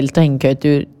telt og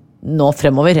hengekøyetur nå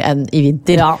fremover enn i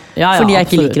vinter. Fordi jeg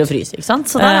ikke liker å fryse, ikke sant?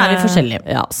 Så der vi forskjellige.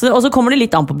 Ja, og så kommer det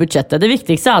litt an på budsjettet. Det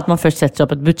viktigste at man først setter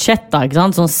opp et budsjett, da, ikke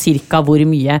sant? Sånn cirka hvor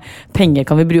mye penger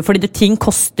kan vi bruke. Fordi ting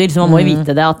koster, så man må jo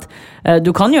vite det at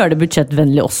du kan gjøre det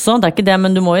budsjettvennlig også, det ikke det,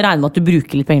 men du må jo regne med at du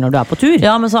bruker litt penger når du på tur.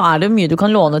 Ja, men så det jo mye. Du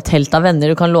kan låne telt av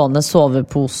venner, du kan låne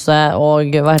sovepose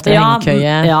og hva heter det,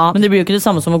 hengekøye. Ja, men det blir jo ikke det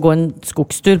samme som å gå en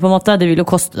skogstur på en måte. Det vil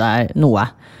jo koste deg noe.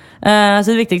 Så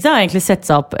det viktigste egentlig sette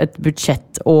seg opp et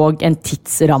budsjett og en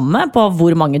tidsramme på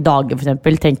hvor mange dager, for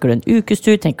eksempel. Tenker du en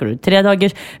ukestur, tenker du 3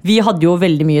 dager? Vi hadde jo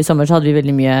veldig mye i sommer, så hadde vi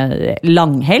veldig mye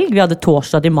langhelg. Vi hadde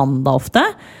torsdag til mandag ofte.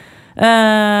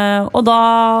 Og da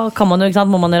kan man jo, ikke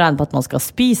sant, må man regne på at man skal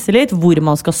spise litt, hvor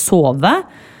man skal sove.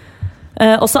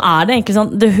 Og så det egentlig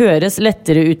sånn, det høres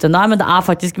lettere ut enn det men det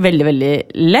faktisk veldig, veldig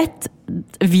lett.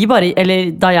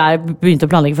 Da jeg begynte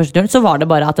å planlegge første turen, så var det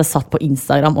bare at jeg satt på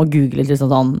Instagram og googlet liksom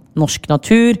sånn norsk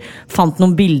natur, fant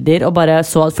noen bilder og bare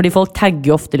så, fordi folk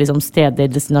tagger ofte liksom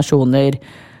steder, destinasjoner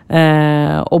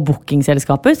og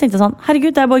bookingselskaper, så tenkte jeg sånn,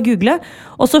 herregud, det bare å google,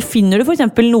 og så finner du for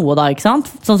eksempel noe da, ikke sant?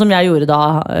 Sånn som jeg gjorde da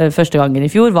første gangen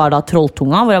i fjor, var da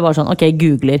Trolltunga, hvor jeg bare sånn, ok,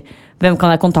 googler, hvem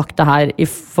kan jeg kontakte her i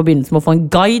forbindelse med å få en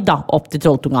guide da, opp til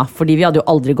Trolltunga, fordi vi hadde jo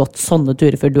aldri gått sånne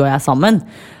turer før du og jeg sammen,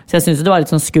 så jeg synes det var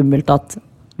litt sånn skummelt at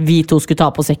vi to skulle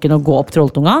ta på sekken og gå opp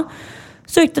Trolltunga.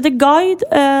 Søkte etter guide,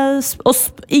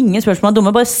 og ingen spørsmål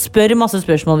dumme, bare spør masse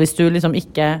spørsmål hvis du liksom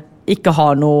ikke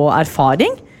har noe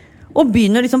erfaring, og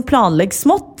begynner liksom planlegge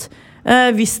smått.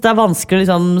 Hvis det vanskelig å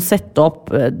liksom sette opp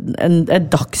et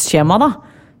dagsskjema da,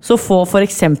 så få for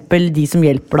eksempel de som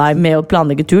hjelper deg med å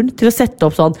planlegge turen til å sette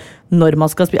opp sånn når man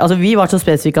skal spise, altså vi var så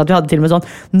spesifikke at vi hadde til og med sånn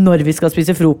når vi skal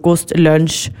spise frokost,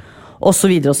 lunsj og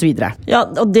så videre og så videre. Ja,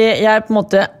 og det jeg på en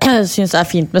måte synes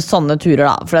fint med sånne turer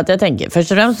da, for at jeg tenker,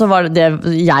 først og fremst så var det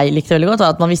jeg likte veldig godt,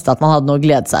 at man visste at man hadde noe å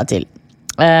glede seg til.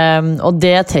 Og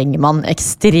det trenger man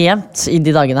ekstremt i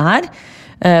de dagene her,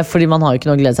 fordi man har jo ikke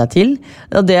noe å glede seg til.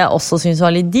 Og det jeg også synes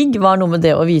var litt digg, var noe med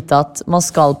det å vite at man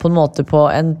skal på en måte på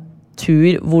en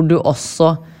tur hvor du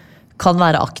også kan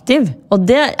være aktiv. Og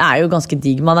det jo ganske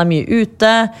digg. Man mye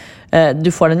ute, du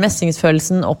får den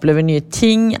mestringsfølelsen, opplever nye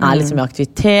ting, liksom i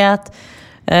aktivitet.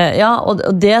 Ja, og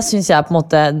det synes jeg på en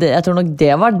måte, jeg tror nok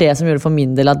det var det som gjorde for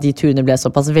min del at de turene ble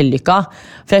såpass vellykket.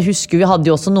 For jeg husker vi hadde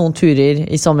jo også noen turer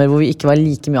i sommer hvor vi ikke var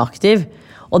like mye aktiv.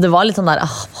 Og det var litt sånn der,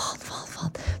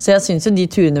 så jeg synes jo de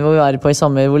turene hvor vi var på i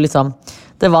sommer, hvor liksom,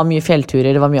 det var mye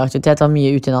fjellturer, det var mye aktivitet, det var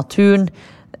mye ute i naturen.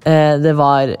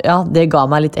 Det ga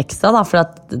meg litt ekstra da, for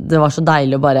at det var så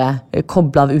deilig å bare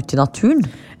koble av ute i naturen.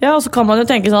 Ja, og så kan man jo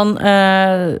tenke sånn,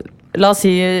 la oss si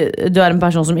du en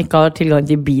person som ikke har tilgang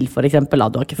til bil for eksempel,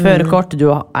 du har ikke førerkort, du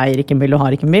eier ikke en bil, du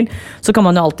har ikke en bil, så kan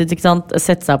man jo alltid, ikke sant,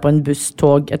 sette seg på en buss,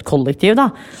 tog, et kollektiv da,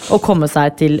 og komme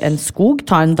seg til en skog,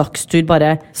 ta en dagstur,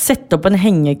 bare sette opp en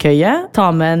hengekøye, ta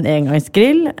med en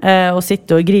engangsgrill, og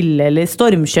sitte og grille, eller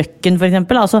stormkjøkken for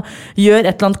eksempel, altså gjør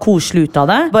et eller annet koselig ut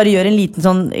av det, bare gjør en liten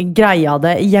sånn greie av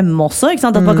det hjemme også, ikke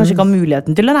sant, at man kanskje ikke har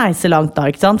muligheten til å reise langt da,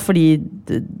 ikke sant, fordi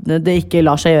det ikke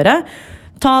lar seg gjøre.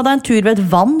 Ta deg en tur ved et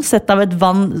vann, sett deg ved et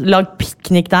vann, lag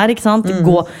piknik der, ikke sant?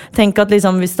 Gå, tenk at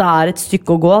liksom, hvis det et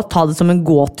stykke å gå, ta det som en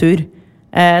gåtur.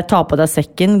 Ta på deg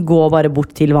sekken, gå bare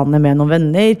bort til vannet med noen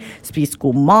venner, spis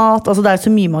god mat. Altså, det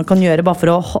så mye man kan gjøre bare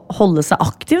for å holde seg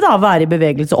aktiv, da, være i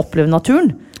bevegelse og oppleve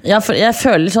naturen. Ja, for jeg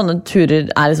føler sånne turer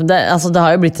liksom, det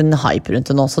har jo blitt en hype rundt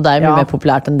det nå, så det mye mer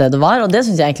populært enn det var, og det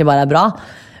synes jeg egentlig bare bra.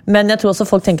 Men jeg tror også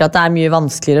folk tenker at det mye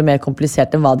vanskeligere og mer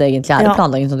komplisert enn hva det egentlig i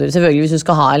planlegging. Selvfølgelig, hvis du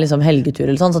skal ha en liksom, helgetur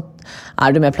eller sånn, så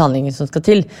det mer planlegging som skal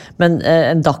til. Men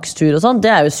en dagstur og sånn,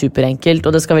 det jo superenkelt,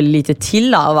 og det skal veldig lite til,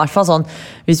 da. I hvert fall sånn,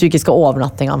 hvis du ikke skal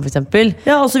overnatte en gang, for eksempel.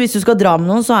 Ja, også hvis du skal dra med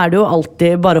noen, så det jo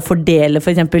alltid bare å fordele,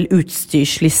 for eksempel,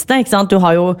 utstyrsliste, ikke sant? Du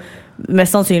har jo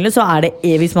mest sannsynlig så det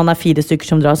hvis man 4 stykker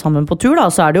som drar sammen på tur da,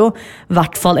 så det jo I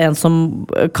hvert fall en som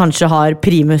kanskje har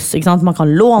primus, ikke sant? Man kan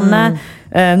låne,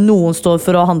 noen står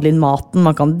for å handle inn maten,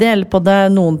 man kan dele på det,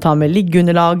 noen tar med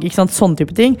liggeunderlag, ikke sant? Sånn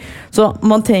type ting. Så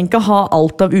man trenger ikke ha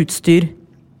alt av utstyr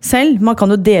selv, man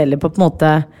kan jo dele på en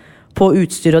måte på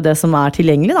utstyr og det som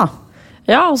tilgjengelig da.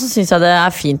 Ja, og så synes jeg det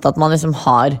fint at man liksom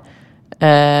har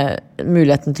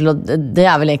muligheten til det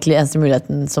vel egentlig eneste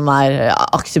muligheten som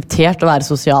akseptert å være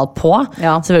sosial på.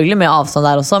 Selvfølgelig med avstand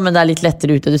der også, men det litt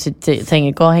lettere ute. Du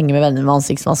trenger ikke å henge med venner med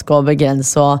ansiktsmaske og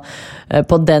begrense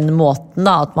på den måten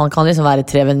da, at man kan liksom være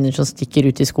 3 venner som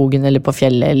stikker ut i skogen eller på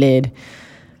fjellet eller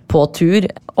på tur.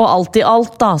 Og alt i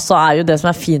alt da, så jo det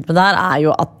som fint med det her,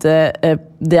 jo at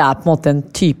det på en måte en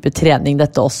type trening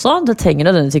dette også. Det trenger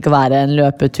nødvendigvis ikke å være en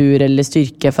løpetur eller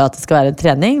styrke for at det skal være en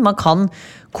trening. Man kan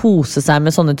kose seg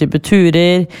med sånne type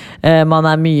turer, man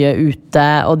mye ute,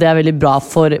 og det veldig bra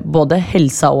for både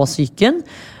helsa og psyken.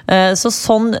 Så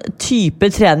sånn type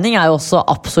trening jo også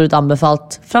absolutt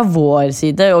anbefalt fra vår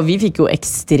side, og vi fikk jo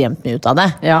ekstremt mye ut av det.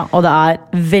 Ja, og det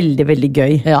veldig, veldig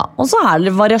gøy. Ja, og så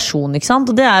det variasjon, ikke sant?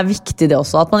 Og det viktig det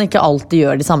også, at man ikke alltid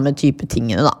gjør de samme type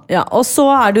tingene da. Ja, og så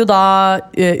det jo da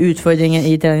utfordringen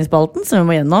i treningsspalten som vi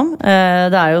må gjennom.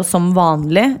 Det jo som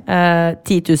vanlig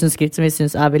 10 000 skritt som vi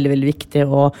synes veldig, veldig viktig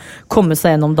å komme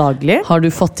seg gjennom daglig. Har du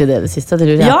fått til det siste? Det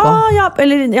lurer jeg på. Ja,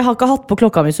 eller jeg har ikke hatt på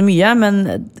klokka mi så mye, men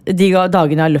de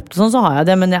dagene jeg har løpt og sånn, så har jeg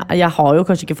det, men jeg har jo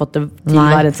kanskje ikke fått det til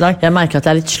hver eneste dag. Jeg merker at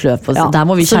jeg litt sløv på det, der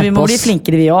må vi skjerpe oss. Så vi må bli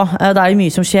flinkere vi også. Det jo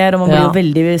mye som skjer, og man blir jo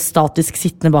veldig statisk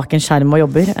sittende bak en skjerm og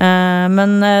jobber.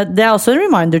 Men det også en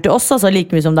reminder til oss, altså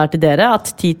like mye som det til dere, at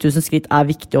 10 000 skritt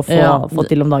viktig å få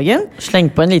til om dagen.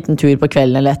 Sleng på en liten tur på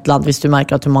kvelden eller et eller annet hvis du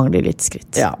merker at du mangler litt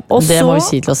skritt. Ja. Det må vi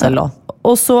si til oss selv også.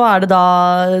 Og så det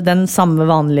da den samme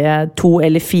vanlige 2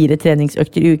 eller 4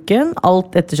 treningsøkter i uken,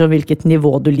 alt ettersom hvilket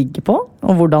nivå du ligger på,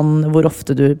 og hvor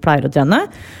ofte du pleier å trene.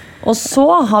 Og så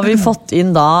har vi fått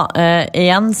inn da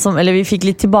eller vi fikk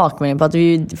litt tilbakemelding på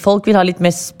at folk vil ha litt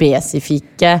mer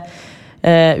spesifikke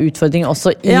utfordringer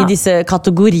også i disse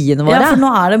kategoriene våre. Ja, for nå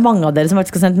det mange av dere som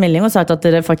faktisk har sendt melding og sagt at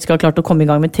dere faktisk har klart å komme i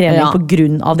gang med trening på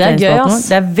grunn av treningsplanen.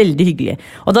 Det veldig hyggelig.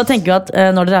 Og da tenker vi at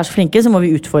når dere så flinke, så må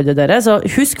vi utfordre dere. Så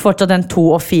husk fortsatt den 2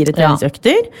 og 4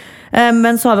 treningsøkter.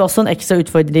 Men så har vi også en ekstra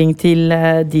utfordring til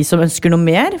de som ønsker noe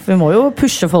mer, for vi må jo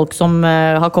pushe folk som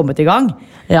har kommet i gang.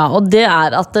 Ja, og det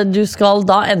at du skal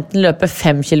da enten løpe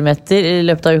 5 kilometer i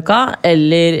løpet av uka,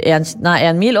 eller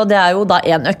 1 mil, og det jo da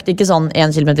en økt, ikke sånn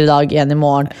 1 kilometer i dag, 1 i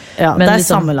morgen. Ja, men det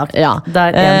sammenlagt. Ja. Det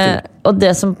en tur. Og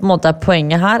det som på en måte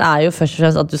poenget her jo først og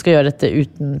fremst at du skal gjøre dette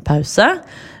uten pause.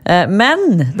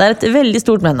 Men det et veldig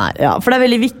stort men her. Ja, for det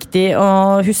veldig viktig å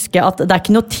huske at det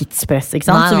ikke noe tidspress, ikke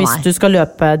sant? Så hvis du skal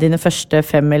løpe dine første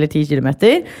 5 eller 10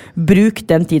 kilometer, bruk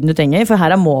den tiden du trenger, for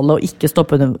her målet å ikke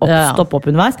stoppe opp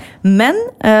underveis. Men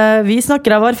vi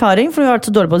snakker av erfaring, for vi har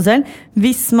vært så dårlig på det selv.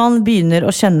 Hvis man begynner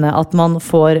å kjenne at man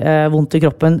får vondt i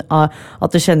kroppen, at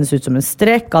det kjennes ut som en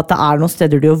strekk, at det noen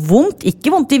steder du gjør vondt,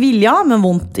 ikke vondt i vilja, men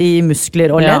vondt i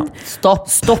muskler og ledd.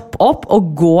 Stopp opp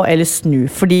og gå eller snu,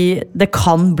 fordi det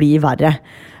kan bli verre.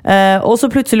 Og så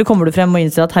plutselig kommer du frem og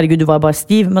innser at herregud, du var bare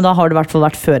stiv, men da har det I hvert fall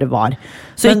vært føre var.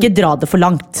 Så ikke dra det for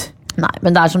langt. Nei,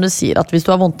 men det som du sier, at hvis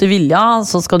du har vondt i vilja,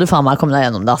 så skal du faen meg komme deg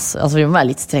gjennom det. Altså, vi må være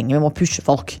litt strenge, vi må pushe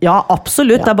folk. Ja,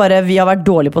 absolutt. Det bare, vi har vært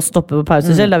dårlige på å stoppe på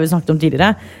pause selv, det har vi snakket om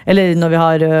tidligere. Eller når vi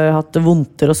har hatt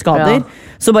vondter og skader.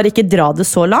 Så bare ikke dra det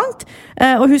så langt.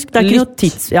 Og husk, det ikke noe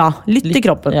tids... Ja, lytt til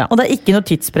kroppen. Og det ikke noe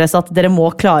tidspress at dere må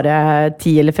klare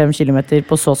 10 eller 5 kilometer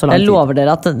på så lang tid. Jeg lover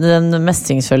dere at den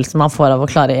mestringsfølelsen man får av å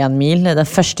klare 1 mil, den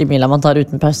første mila man tar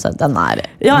uten pause, den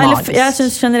magisk. Jeg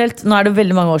synes generelt, nå det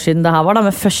veldig mange år siden det her var da,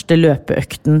 med første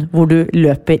løpeøkten hvor du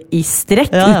løper I strekk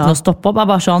uten å stoppe opp,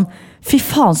 bare sånn, fy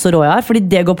faen så rå jeg fordi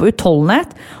det går på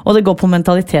utholdenhet, og det går på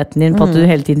mentaliteten din, på at du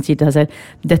hele tiden sier til deg selv,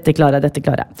 dette klarer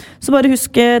jeg. Så bare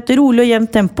husk et rolig og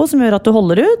jevnt tempo som gjør at du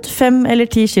holder ut 5 eller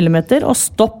 10 kilometer, og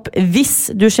stopp hvis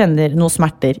du kjenner noe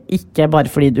smerter, ikke bare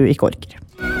fordi du ikke orker.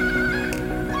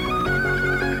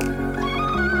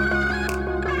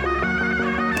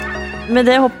 Med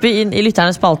det hopper vi inn I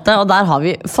lytternes spalte, og der har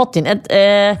vi fått inn et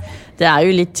det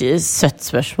jo litt søtt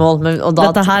spørsmål, men, og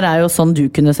dette her jo sånn du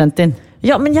kunne sendt inn.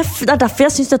 Ja, men det derfor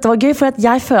jeg synes dette var gøy, for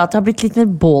jeg føler at jeg har blitt litt mer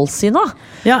ballsy nå.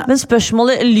 Men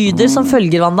spørsmålet lyder som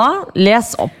følger, Wanda.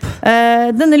 Les opp.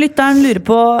 Denne lytteren lurer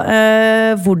på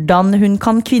hvordan hun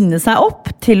kan kvinne seg opp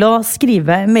til å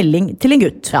skrive melding til en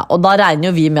gutt. Ja, og da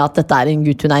regner jo vi med at dette en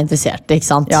gutt hun interessert I,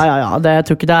 ikke sant? Ja, jeg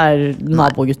tror ikke det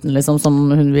nabogutten liksom, som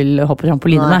hun vil hoppe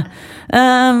trampoline med.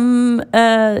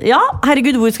 Ja,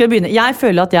 herregud, hvor skal jeg begynne? Jeg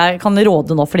føler at jeg kan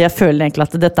råde nå, fordi jeg føler egentlig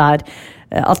at dette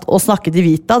å snakke til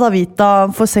Vita da Vita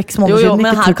for 6 måneder siden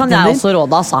men her kan jeg også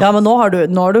råde altså. Ja, men nå har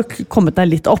du kommet deg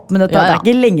litt opp, men det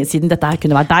ikke lenge siden dette her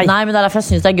kunne vært deg. Nei, men det derfor jeg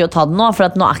synes det gøy å ta det nå, for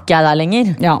at nå ikke jeg der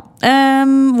lenger. Ja.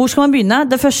 Hvor skal man begynne?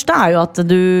 Det første jo at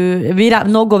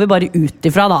nå går vi bare ut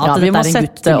ifra da, at vi må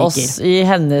sette oss I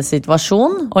hennes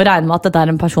situasjon og regne med at dette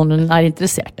en person hun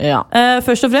interessert. Ja.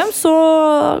 Først og fremst så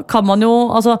kan man jo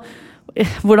altså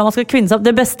hvordan man skal kvinne seg opp.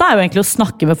 Det beste jo egentlig å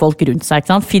snakke med folk rundt seg,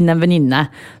 ikke sant? Finn en venninne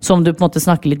som du på en måte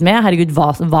snakker litt med. Herregud,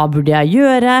 hva burde jeg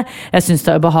gjøre? Jeg synes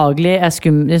det ubehagelig,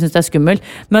 jeg synes det skummelt.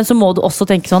 Men så må du også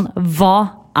tenke sånn,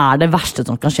 hva det verste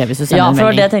som kan skje hvis du sender en melding? Ja,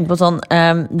 for det jeg tenker på sånn,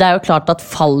 det jo klart at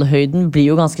fallhøyden blir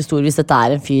jo ganske stor hvis dette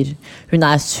en fyr hun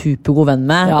supergod venn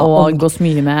med. Ja, og omgås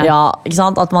mye med. Ja, ikke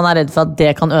sant? At man redd for at det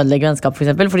kan ødelegge vennskap, for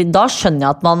eksempel. Fordi da skjønner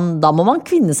jeg at da må man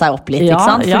kvinne seg opp litt, ikke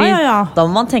sant? Fordi da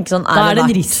må man tenke sånn, da det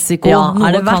en risiko. Ja,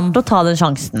 det verdt å ta den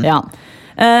sjansen? Ja.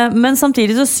 Men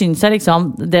samtidig så synes jeg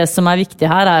liksom, det som viktig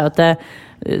her jo at det,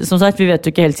 som sagt, vi vet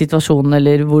jo ikke helt situasjonen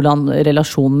eller hvordan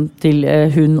relasjonen til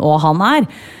hun og han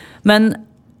men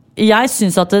jeg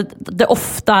synes at det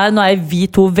ofte nå vi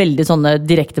to veldig sånne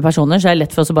direkte personer, så det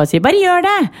lett for oss å bare si, bare gjør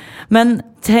det! Men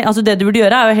altså det du burde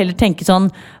gjøre jo heller tenke sånn,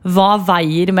 hva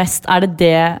veier mest?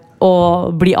 Det å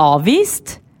bli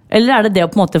avvist? Eller det å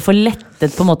på en måte få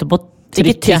lettet på en måte på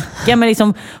ikke trykke, men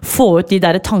liksom få ut de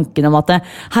der tankene om at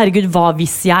herregud, hva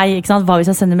hvis jeg, ikke sant? Hva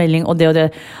hvis jeg sender melding og det og det.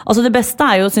 Altså det beste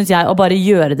jo, synes jeg, å bare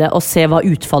gjøre det og se hva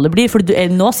utfallet blir, for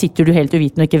nå sitter du helt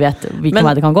uviten og ikke vet hvilken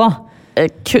vei det kan gå.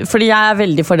 Fordi jeg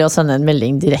veldig for det å sende en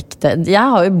melding direkte.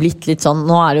 Jeg har jo blitt litt sånn,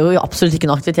 nå det jo absolutt ikke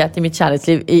noe aktivitet i mitt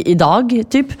kjærlighetsliv i dag,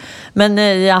 typ. Men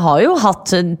jeg har jo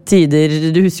hatt tider,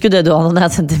 du husker jo det du hadde når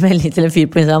jeg sendte melding til en fyr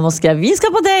på Instagram og skrev, vi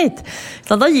skal på date!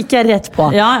 Så da gikk jeg rett på.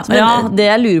 Men det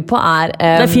jeg lurer på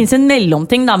det finnes en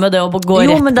mellomting da med det å gå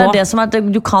rett på. Jo, men det det som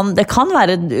det kan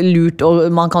være lurt, og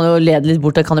man kan jo lede litt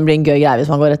bort, det kan jo bli en gøy greie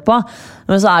hvis man går rett på.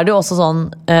 Men så det jo også sånn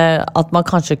at man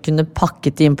kanskje kunne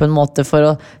pakket det inn på en måte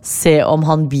for å se om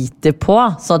han biter på,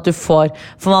 så at du får,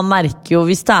 for man merker jo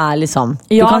hvis det liksom,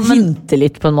 du kan hinte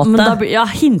litt på en måte. Ja,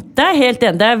 hinte, helt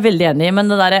enig, det jeg veldig enig i,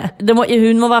 men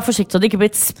hun må være forsiktig så det ikke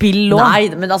blir et spill også. Nei,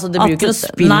 men altså, det blir jo ikke noe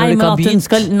spill når du ikke har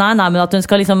begynt. Nei, men at hun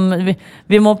skal liksom,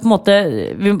 vi må på en måte,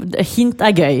 hint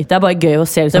gøy, det bare gøy å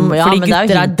se liksom, fordi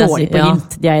gutter dårlige på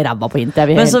hint, de ræva på hint,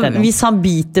 men så hvis han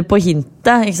biter på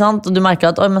hintet, ikke sant, og du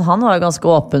merker at, men han var jo ganske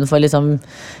åpen for liksom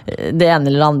det ene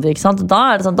eller andre, ikke sant?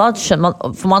 Da det sånn, da skjønner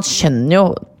man, for man skjønner jo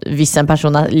hvis en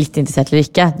person litt interessert eller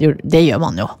ikke, det gjør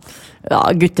man jo. Ja,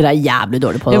 gutter jævlig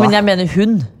dårlige på det. Jo, men jeg mener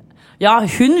hun. Ja,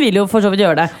 hun vil jo for så vidt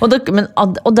gjøre det. Og det jo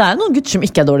noen gutter som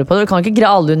ikke dårlige på det, du kan ikke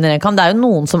greie alle under en kam, det jo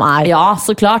noen som Ja,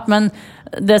 så klart, men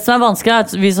det som vanskelig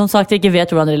at vi som sagt ikke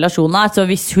vet hvordan relasjonen så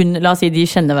hvis hun, la oss si de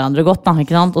kjenner hverandre godt da,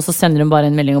 ikke sant? Og så sender hun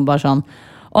bare en melding og bare sånn,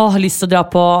 har lyst til å dra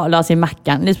på, la oss si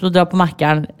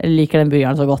Mac-eren, liker den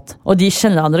burgeren så godt. Og de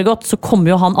kjenner hverandre godt, så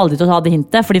kommer jo han aldri til å ta det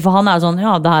hintet, fordi for han jo sånn,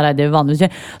 ja, det her det vanligvis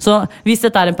gjør. Så hvis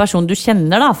dette en person du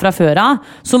kjenner da, fra før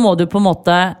av, så må du på en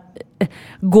måte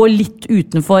gå litt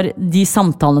utenfor de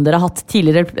samtalene dere har hatt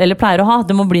tidligere, eller pleier å ha.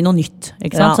 Det må bli noe nytt,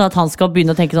 ikke sant? Så at han skal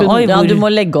begynne å tenke sånn, oi, du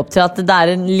må legge opp til at det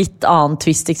en litt annen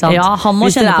twist, ikke sant? Ja, han må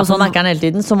hvis kjenne på sånn Mac-eren hele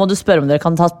tiden, så må du spørre om dere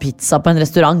kan ta pizza på en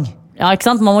restaurant. Ja, ikke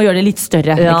sant? Man må gjøre det litt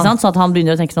større, ikke sant? Så at han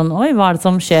begynner å tenke sånn, oi, hva det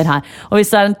som skjer her? Og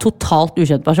hvis det en totalt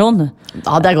ukjent person,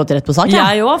 da hadde jeg gått rett på sak, ja.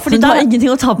 Jeg også, fordi du har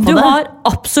ingenting å ta på det. Du har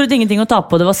absolutt ingenting å ta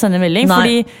på det ved å sende melding,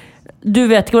 fordi du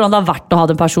vet ikke hvordan det har vært å ha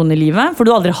den personen i livet, for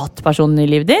du har aldri hatt personen i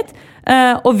livet ditt.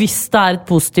 Og hvis det et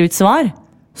positivt svar,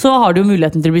 så har du jo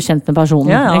muligheten til å bli kjent med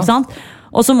personen, ikke sant?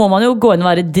 Og så må man jo gå inn og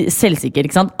være selvsikker,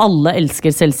 ikke sant? Alle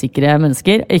elsker selvsikre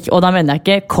mennesker, og da mener jeg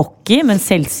ikke cocky, men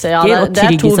selvsikker og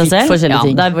trygg i seg selv. Ja,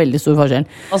 det veldig stor forskjell.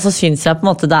 Og så synes jeg på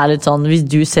en måte det litt sånn, hvis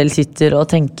du selv sitter og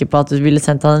tenker på at du ville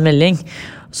sendt han en melding,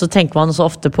 så tenker man også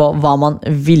ofte på hva man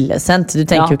ville sendt. Du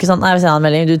tenker jo ikke sånn, nei, jeg vil sende en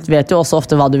melding. Du vet jo også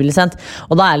ofte hva du ville sendt.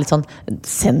 Og da litt sånn,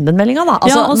 send den meldingen da.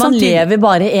 Altså, man samtidig, lever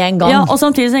bare en gang. Ja, og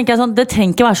samtidig så tenker jeg sånn, det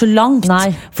trenger ikke være så langt.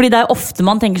 Nei. Fordi det ofte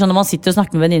man tenker sånn, når man sitter og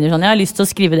snakker med venninner sånn, jeg har lyst til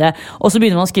å skrive det, og så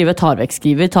begynner man å skrive, tar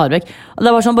vekk. Og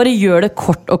det bare sånn, bare gjør det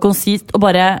kort og konsist, og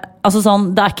bare, altså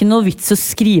sånn, det ikke noe vits å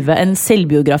skrive en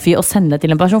selvbiografi og sende det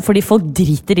til en person, fordi folk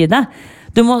driter i det.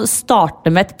 Du må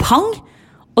starte med et pang,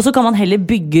 og så kan man heller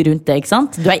bygge rundt det, ikke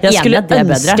sant? Du jeg skulle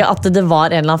ønske at det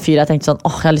var en eller annen fyr jeg tenkte sånn,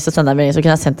 jeg har lyst til å sende deg melding, så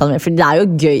kunne jeg sendt deg med, for det jo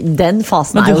gøy, den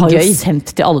fasen jo gøy. Men du har jo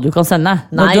sendt til alle du kan sende.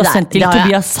 Nei, du har sendt til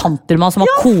Tobias Santelmann som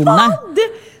har kone.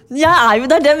 Jeg jo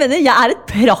der, det mener jeg et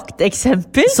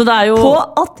prakteksempel på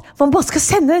at man bare skal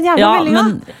sende en jævla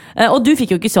melding. Og du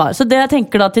fikk jo ikke svar, så det jeg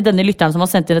tenker da til denne lytteren som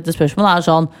har sendt inn dette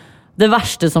spørsmålet sånn, det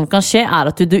verste som kan skje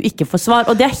at du ikke får svar,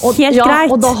 og det helt greit.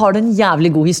 Og da har du en jævlig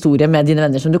god historie med dine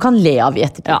venner som du kan le av i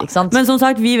ettertid, ikke sant? Men som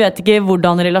sagt, vi vet ikke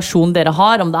hvordan relasjon dere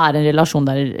har, om det en relasjon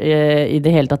der i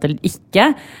det hele tatt eller ikke.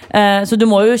 Så du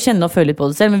må jo kjenne og føle litt på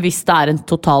det selv, men hvis det en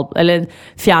total, eller en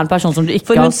fjern person som du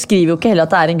ikke For hun skriver jo ikke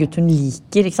heller at det en gutt hun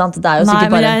liker, ikke sant? Det jo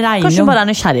sikkert bare, kanskje hun bare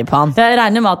nysgjerrig på han. Jeg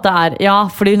regner med at det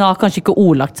fordi hun har kanskje ikke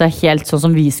ordlagt seg helt sånn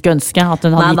som vi skulle ønske, at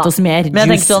hun hadde gitt oss mer juice. Men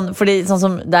jeg tenker sånn, fordi sånn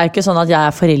som, det jo ikke sånn at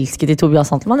jeg forelsket til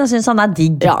Tobias Santelmann. Jeg synes han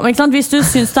digg. Ja, men ikke sant? Hvis du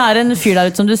synes det en fyr der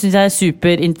ute som du synes er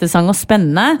superinteressant og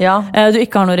spennende, du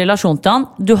ikke har noen relasjon til han,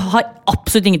 du har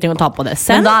absolutt ingenting å ta på det.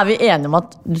 Men da vi enige om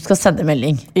at du skal sende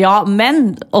melding. Ja,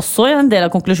 men også en del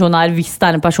av konklusjonen hvis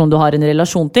det en person du har en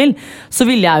relasjon til, så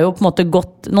ville jeg jo på en måte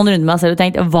gått noen runder med meg selv og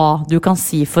tenkt hva du kan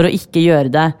si for å ikke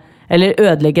gjøre det, eller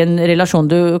ødelegge en relasjon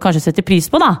du kanskje setter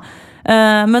pris på da.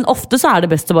 Men ofte så det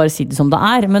best å bare si det som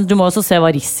det men du må også se hva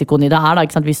risikoen i det da,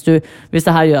 ikke sant? Hvis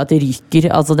det her gjør at det ryker,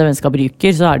 altså det vennskap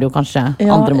ryker, så det jo kanskje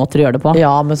andre måter å gjøre det på.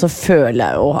 Ja, men så føler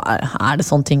jeg jo, det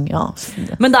sånne ting, ja.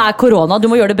 Men det korona, du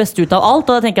må gjøre det beste ut av alt,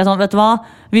 og da tenker jeg sånn, vet du hva,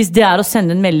 hvis det å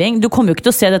sende en melding, du kommer jo ikke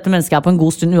til å se dette mennesket på en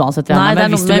god stund uansett. Nei, det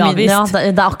hvis du blir avvist.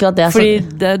 Ja, det akkurat det.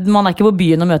 Fordi man ikke på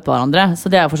byen og møter hverandre, så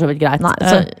det jo for så vidt greit. Nei,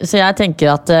 så jeg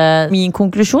tenker at min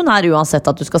konklusjon uansett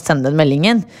at du skal sende den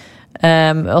meldingen,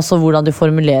 og så hvordan du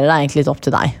formulerer det egentlig litt opp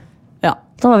til deg. Ja.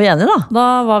 Da var vi enige da. Da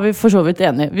var vi for så vidt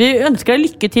enige. Vi ønsker deg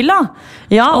lykke til da.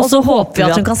 Ja, og så håper vi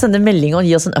at hun kan sende melding og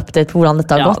gi oss en update på hvordan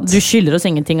dette har gått. Du skylder oss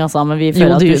ingenting altså, men vi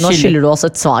føler at du nå skylder du oss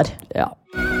et svar. Ja.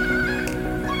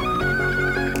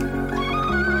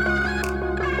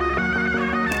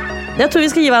 Jeg tror vi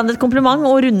skal gi hverandre et kompliment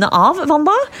og runde av,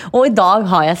 Wanda. Og i dag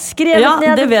har jeg skrevet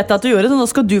ned. Det vet jeg at du gjorde, så nå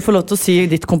skal du få lov til å si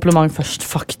ditt kompliment først,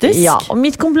 faktisk. Ja, og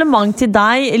mitt kompliment til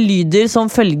deg lyder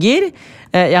som følger.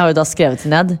 Jeg har jo da skrevet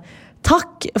det ned.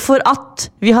 Takk for at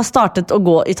vi har startet å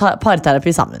gå i parterapi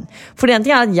sammen. For en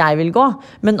ting at jeg vil gå,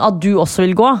 men at du også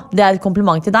vil gå, det et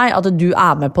kompliment til deg, at du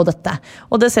med på dette.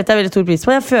 Og det setter jeg veldig stor pris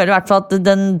på. Jeg føler i hvert fall at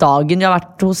den dagen vi har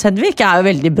vært hos Hedvig jo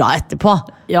veldig bra etterpå.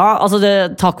 Ja, altså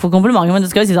takk for komplimentet, men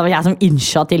det skal jo si at det jeg som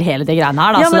innsja til hele det greiene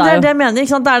her. Da, ja, men det jeg mener,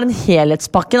 ikke sant? Det den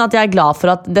helhetspakken, at jeg glad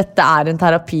for at dette en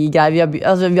terapigreie,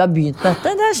 vi har begynt med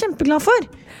dette. Det jeg kjempeglad for.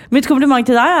 Mitt kompliment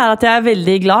til deg at jeg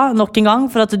veldig glad nok en gang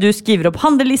for at du skriver opp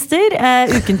handlelister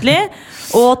ukentlig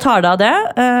og tar deg av det.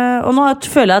 Og nå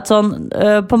føler jeg at sånn,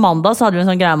 på mandag så hadde vi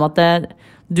en sånn greie om at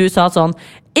du sa sånn,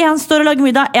 en står og lager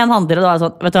middag, en handler, og da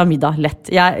sånn, vet du hva, middag, lett.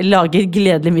 Jeg lager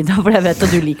gledelig middag, for jeg vet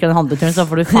at du liker den handleturen, så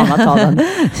får du faen meg ta den.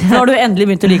 Nå har du endelig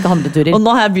begynt å like handleturer. Og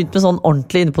nå har jeg begynt med sånn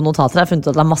ordentlig inne på notater. Jeg har funnet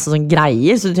ut at det masse sånn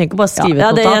greier, så du trenger ikke bare skrive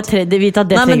et notat.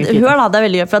 Nei, men hør da, det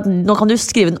veldig gøy, for at nå kan du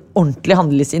skrive en ordentlig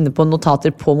handleliste inne på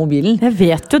notater på mobilen. Jeg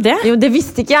vet jo det. Jo, det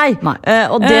visste ikke jeg.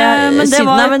 Og det, men det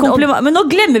var et kompliment. Men nå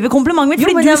glemmer vi komplimentet mitt,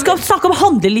 fordi du skal snakke om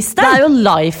handleliste. Det jo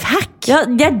lifehack. Ja,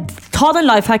 ta den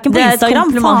lifehacken på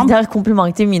Instagram. Det et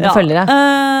kompliment til mine følgere.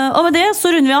 Og med det så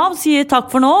runder vi av, sier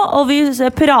takk for nå, og vi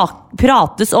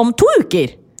prates om 2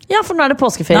 uker. Ja, for nå det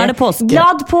påskeferie. Nå det påske.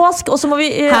 Glad påsk, og så må vi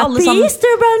alle sammen... Happy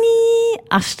Easter, Brownie!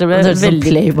 Æsj, det ble veldig...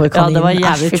 Playboy-kanin. Ja, det var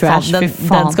jævlig trash.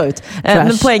 Den skal ut.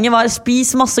 Men poenget var,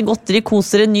 spis masse godteri,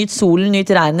 kos dere, nyt solen,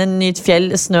 nyt regnet, nyt fjell,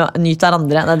 snø, nyt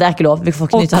hverandre. Nei, det ikke lov, vi får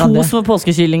ikke nyte hverandre. Og kos med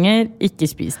påskekyllinger, ikke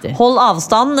spis det. Hold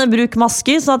avstand, bruk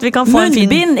masker, sånn at vi kan få en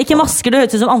fin... Munnbind, ikke masker, det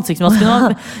høres ut som ansiktsmaske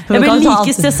nå. Jeg blir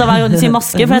like stresset hver gang du sier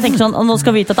maske, for jeg tenker sånn, nå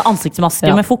skal vi vite at det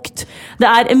ansiktsmaske med fukt.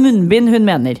 Det munnbind hun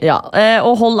mener. Ja,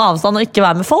 og hold avstand og ikke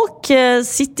være med folk.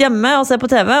 Sitt hjemme og se på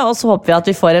TV, og så håper vi at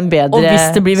vi får en bedre sommer. Og hvis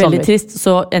det blir veldig trist,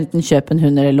 så enten kjøp en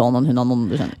hund eller lån en hund av noen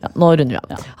du kjenner. Ja, nå runder vi av.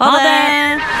 Ja. Ha det!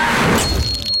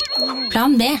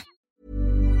 Plan B.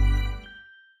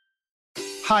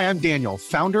 Hi, I'm Daniel,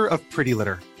 founder of Pretty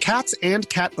Litter. Cats and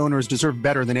cat owners deserve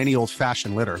better than any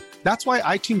old-fashioned litter. That's why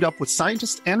I teamed up with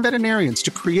scientists and veterinarians to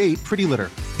create Pretty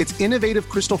Litter. Its innovative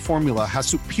crystal formula has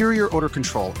superior odor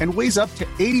control and weighs up to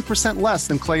 80% less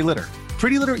than clay litter.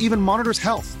 Pretty Litter even monitors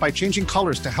health by changing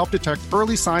colors to help detect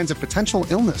early signs of potential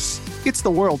illness. It's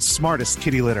the world's smartest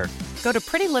kitty litter. Go to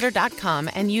prettylitter.com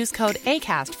and use code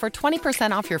ACAST for 20%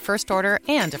 off your first order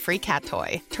and a free cat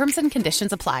toy. Terms and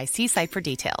conditions apply. See site for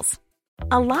details.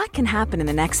 A lot can happen in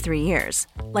the next 3 years.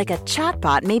 Like a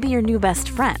chatbot may be your new best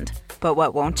friend. But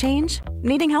what won't change?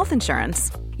 Needing health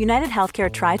insurance. United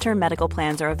Healthcare Tri-Term Medical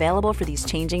Plans are available for these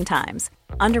changing times.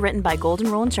 Underwritten by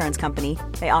Golden Rule Insurance Company,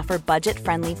 they offer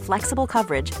budget-friendly, flexible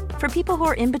coverage for people who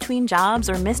are in between jobs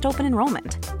or missed open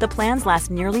enrollment. The plans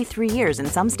last nearly 3 years in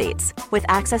some states, with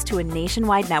access to a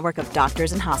nationwide network of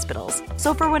doctors and hospitals.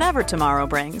 So for whatever tomorrow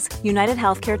brings, United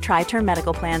Healthcare Tri-Term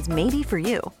Medical Plans may be for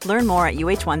you. Learn more at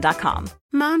uh1.com.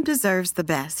 Mom deserves the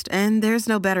best, and there's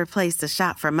no better place to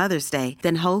shop for Mother's Day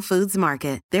than Whole Foods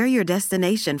Market. They're your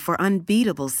destination for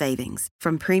unbeatable savings,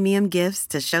 from premium gifts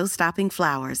to show-stopping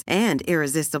flowers and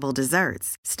irresistible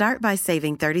desserts. Start by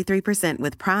saving 33%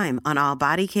 with Prime on all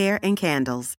body care and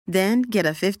candles. Then get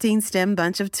a 15-stem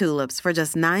bunch of tulips for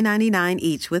just $9.99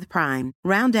 each with Prime.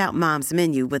 Round out Mom's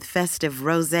menu with festive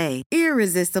rosé,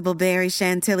 irresistible berry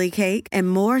chantilly cake, and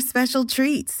more special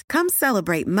treats. Come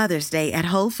celebrate Mother's Day at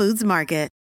Whole Foods Market.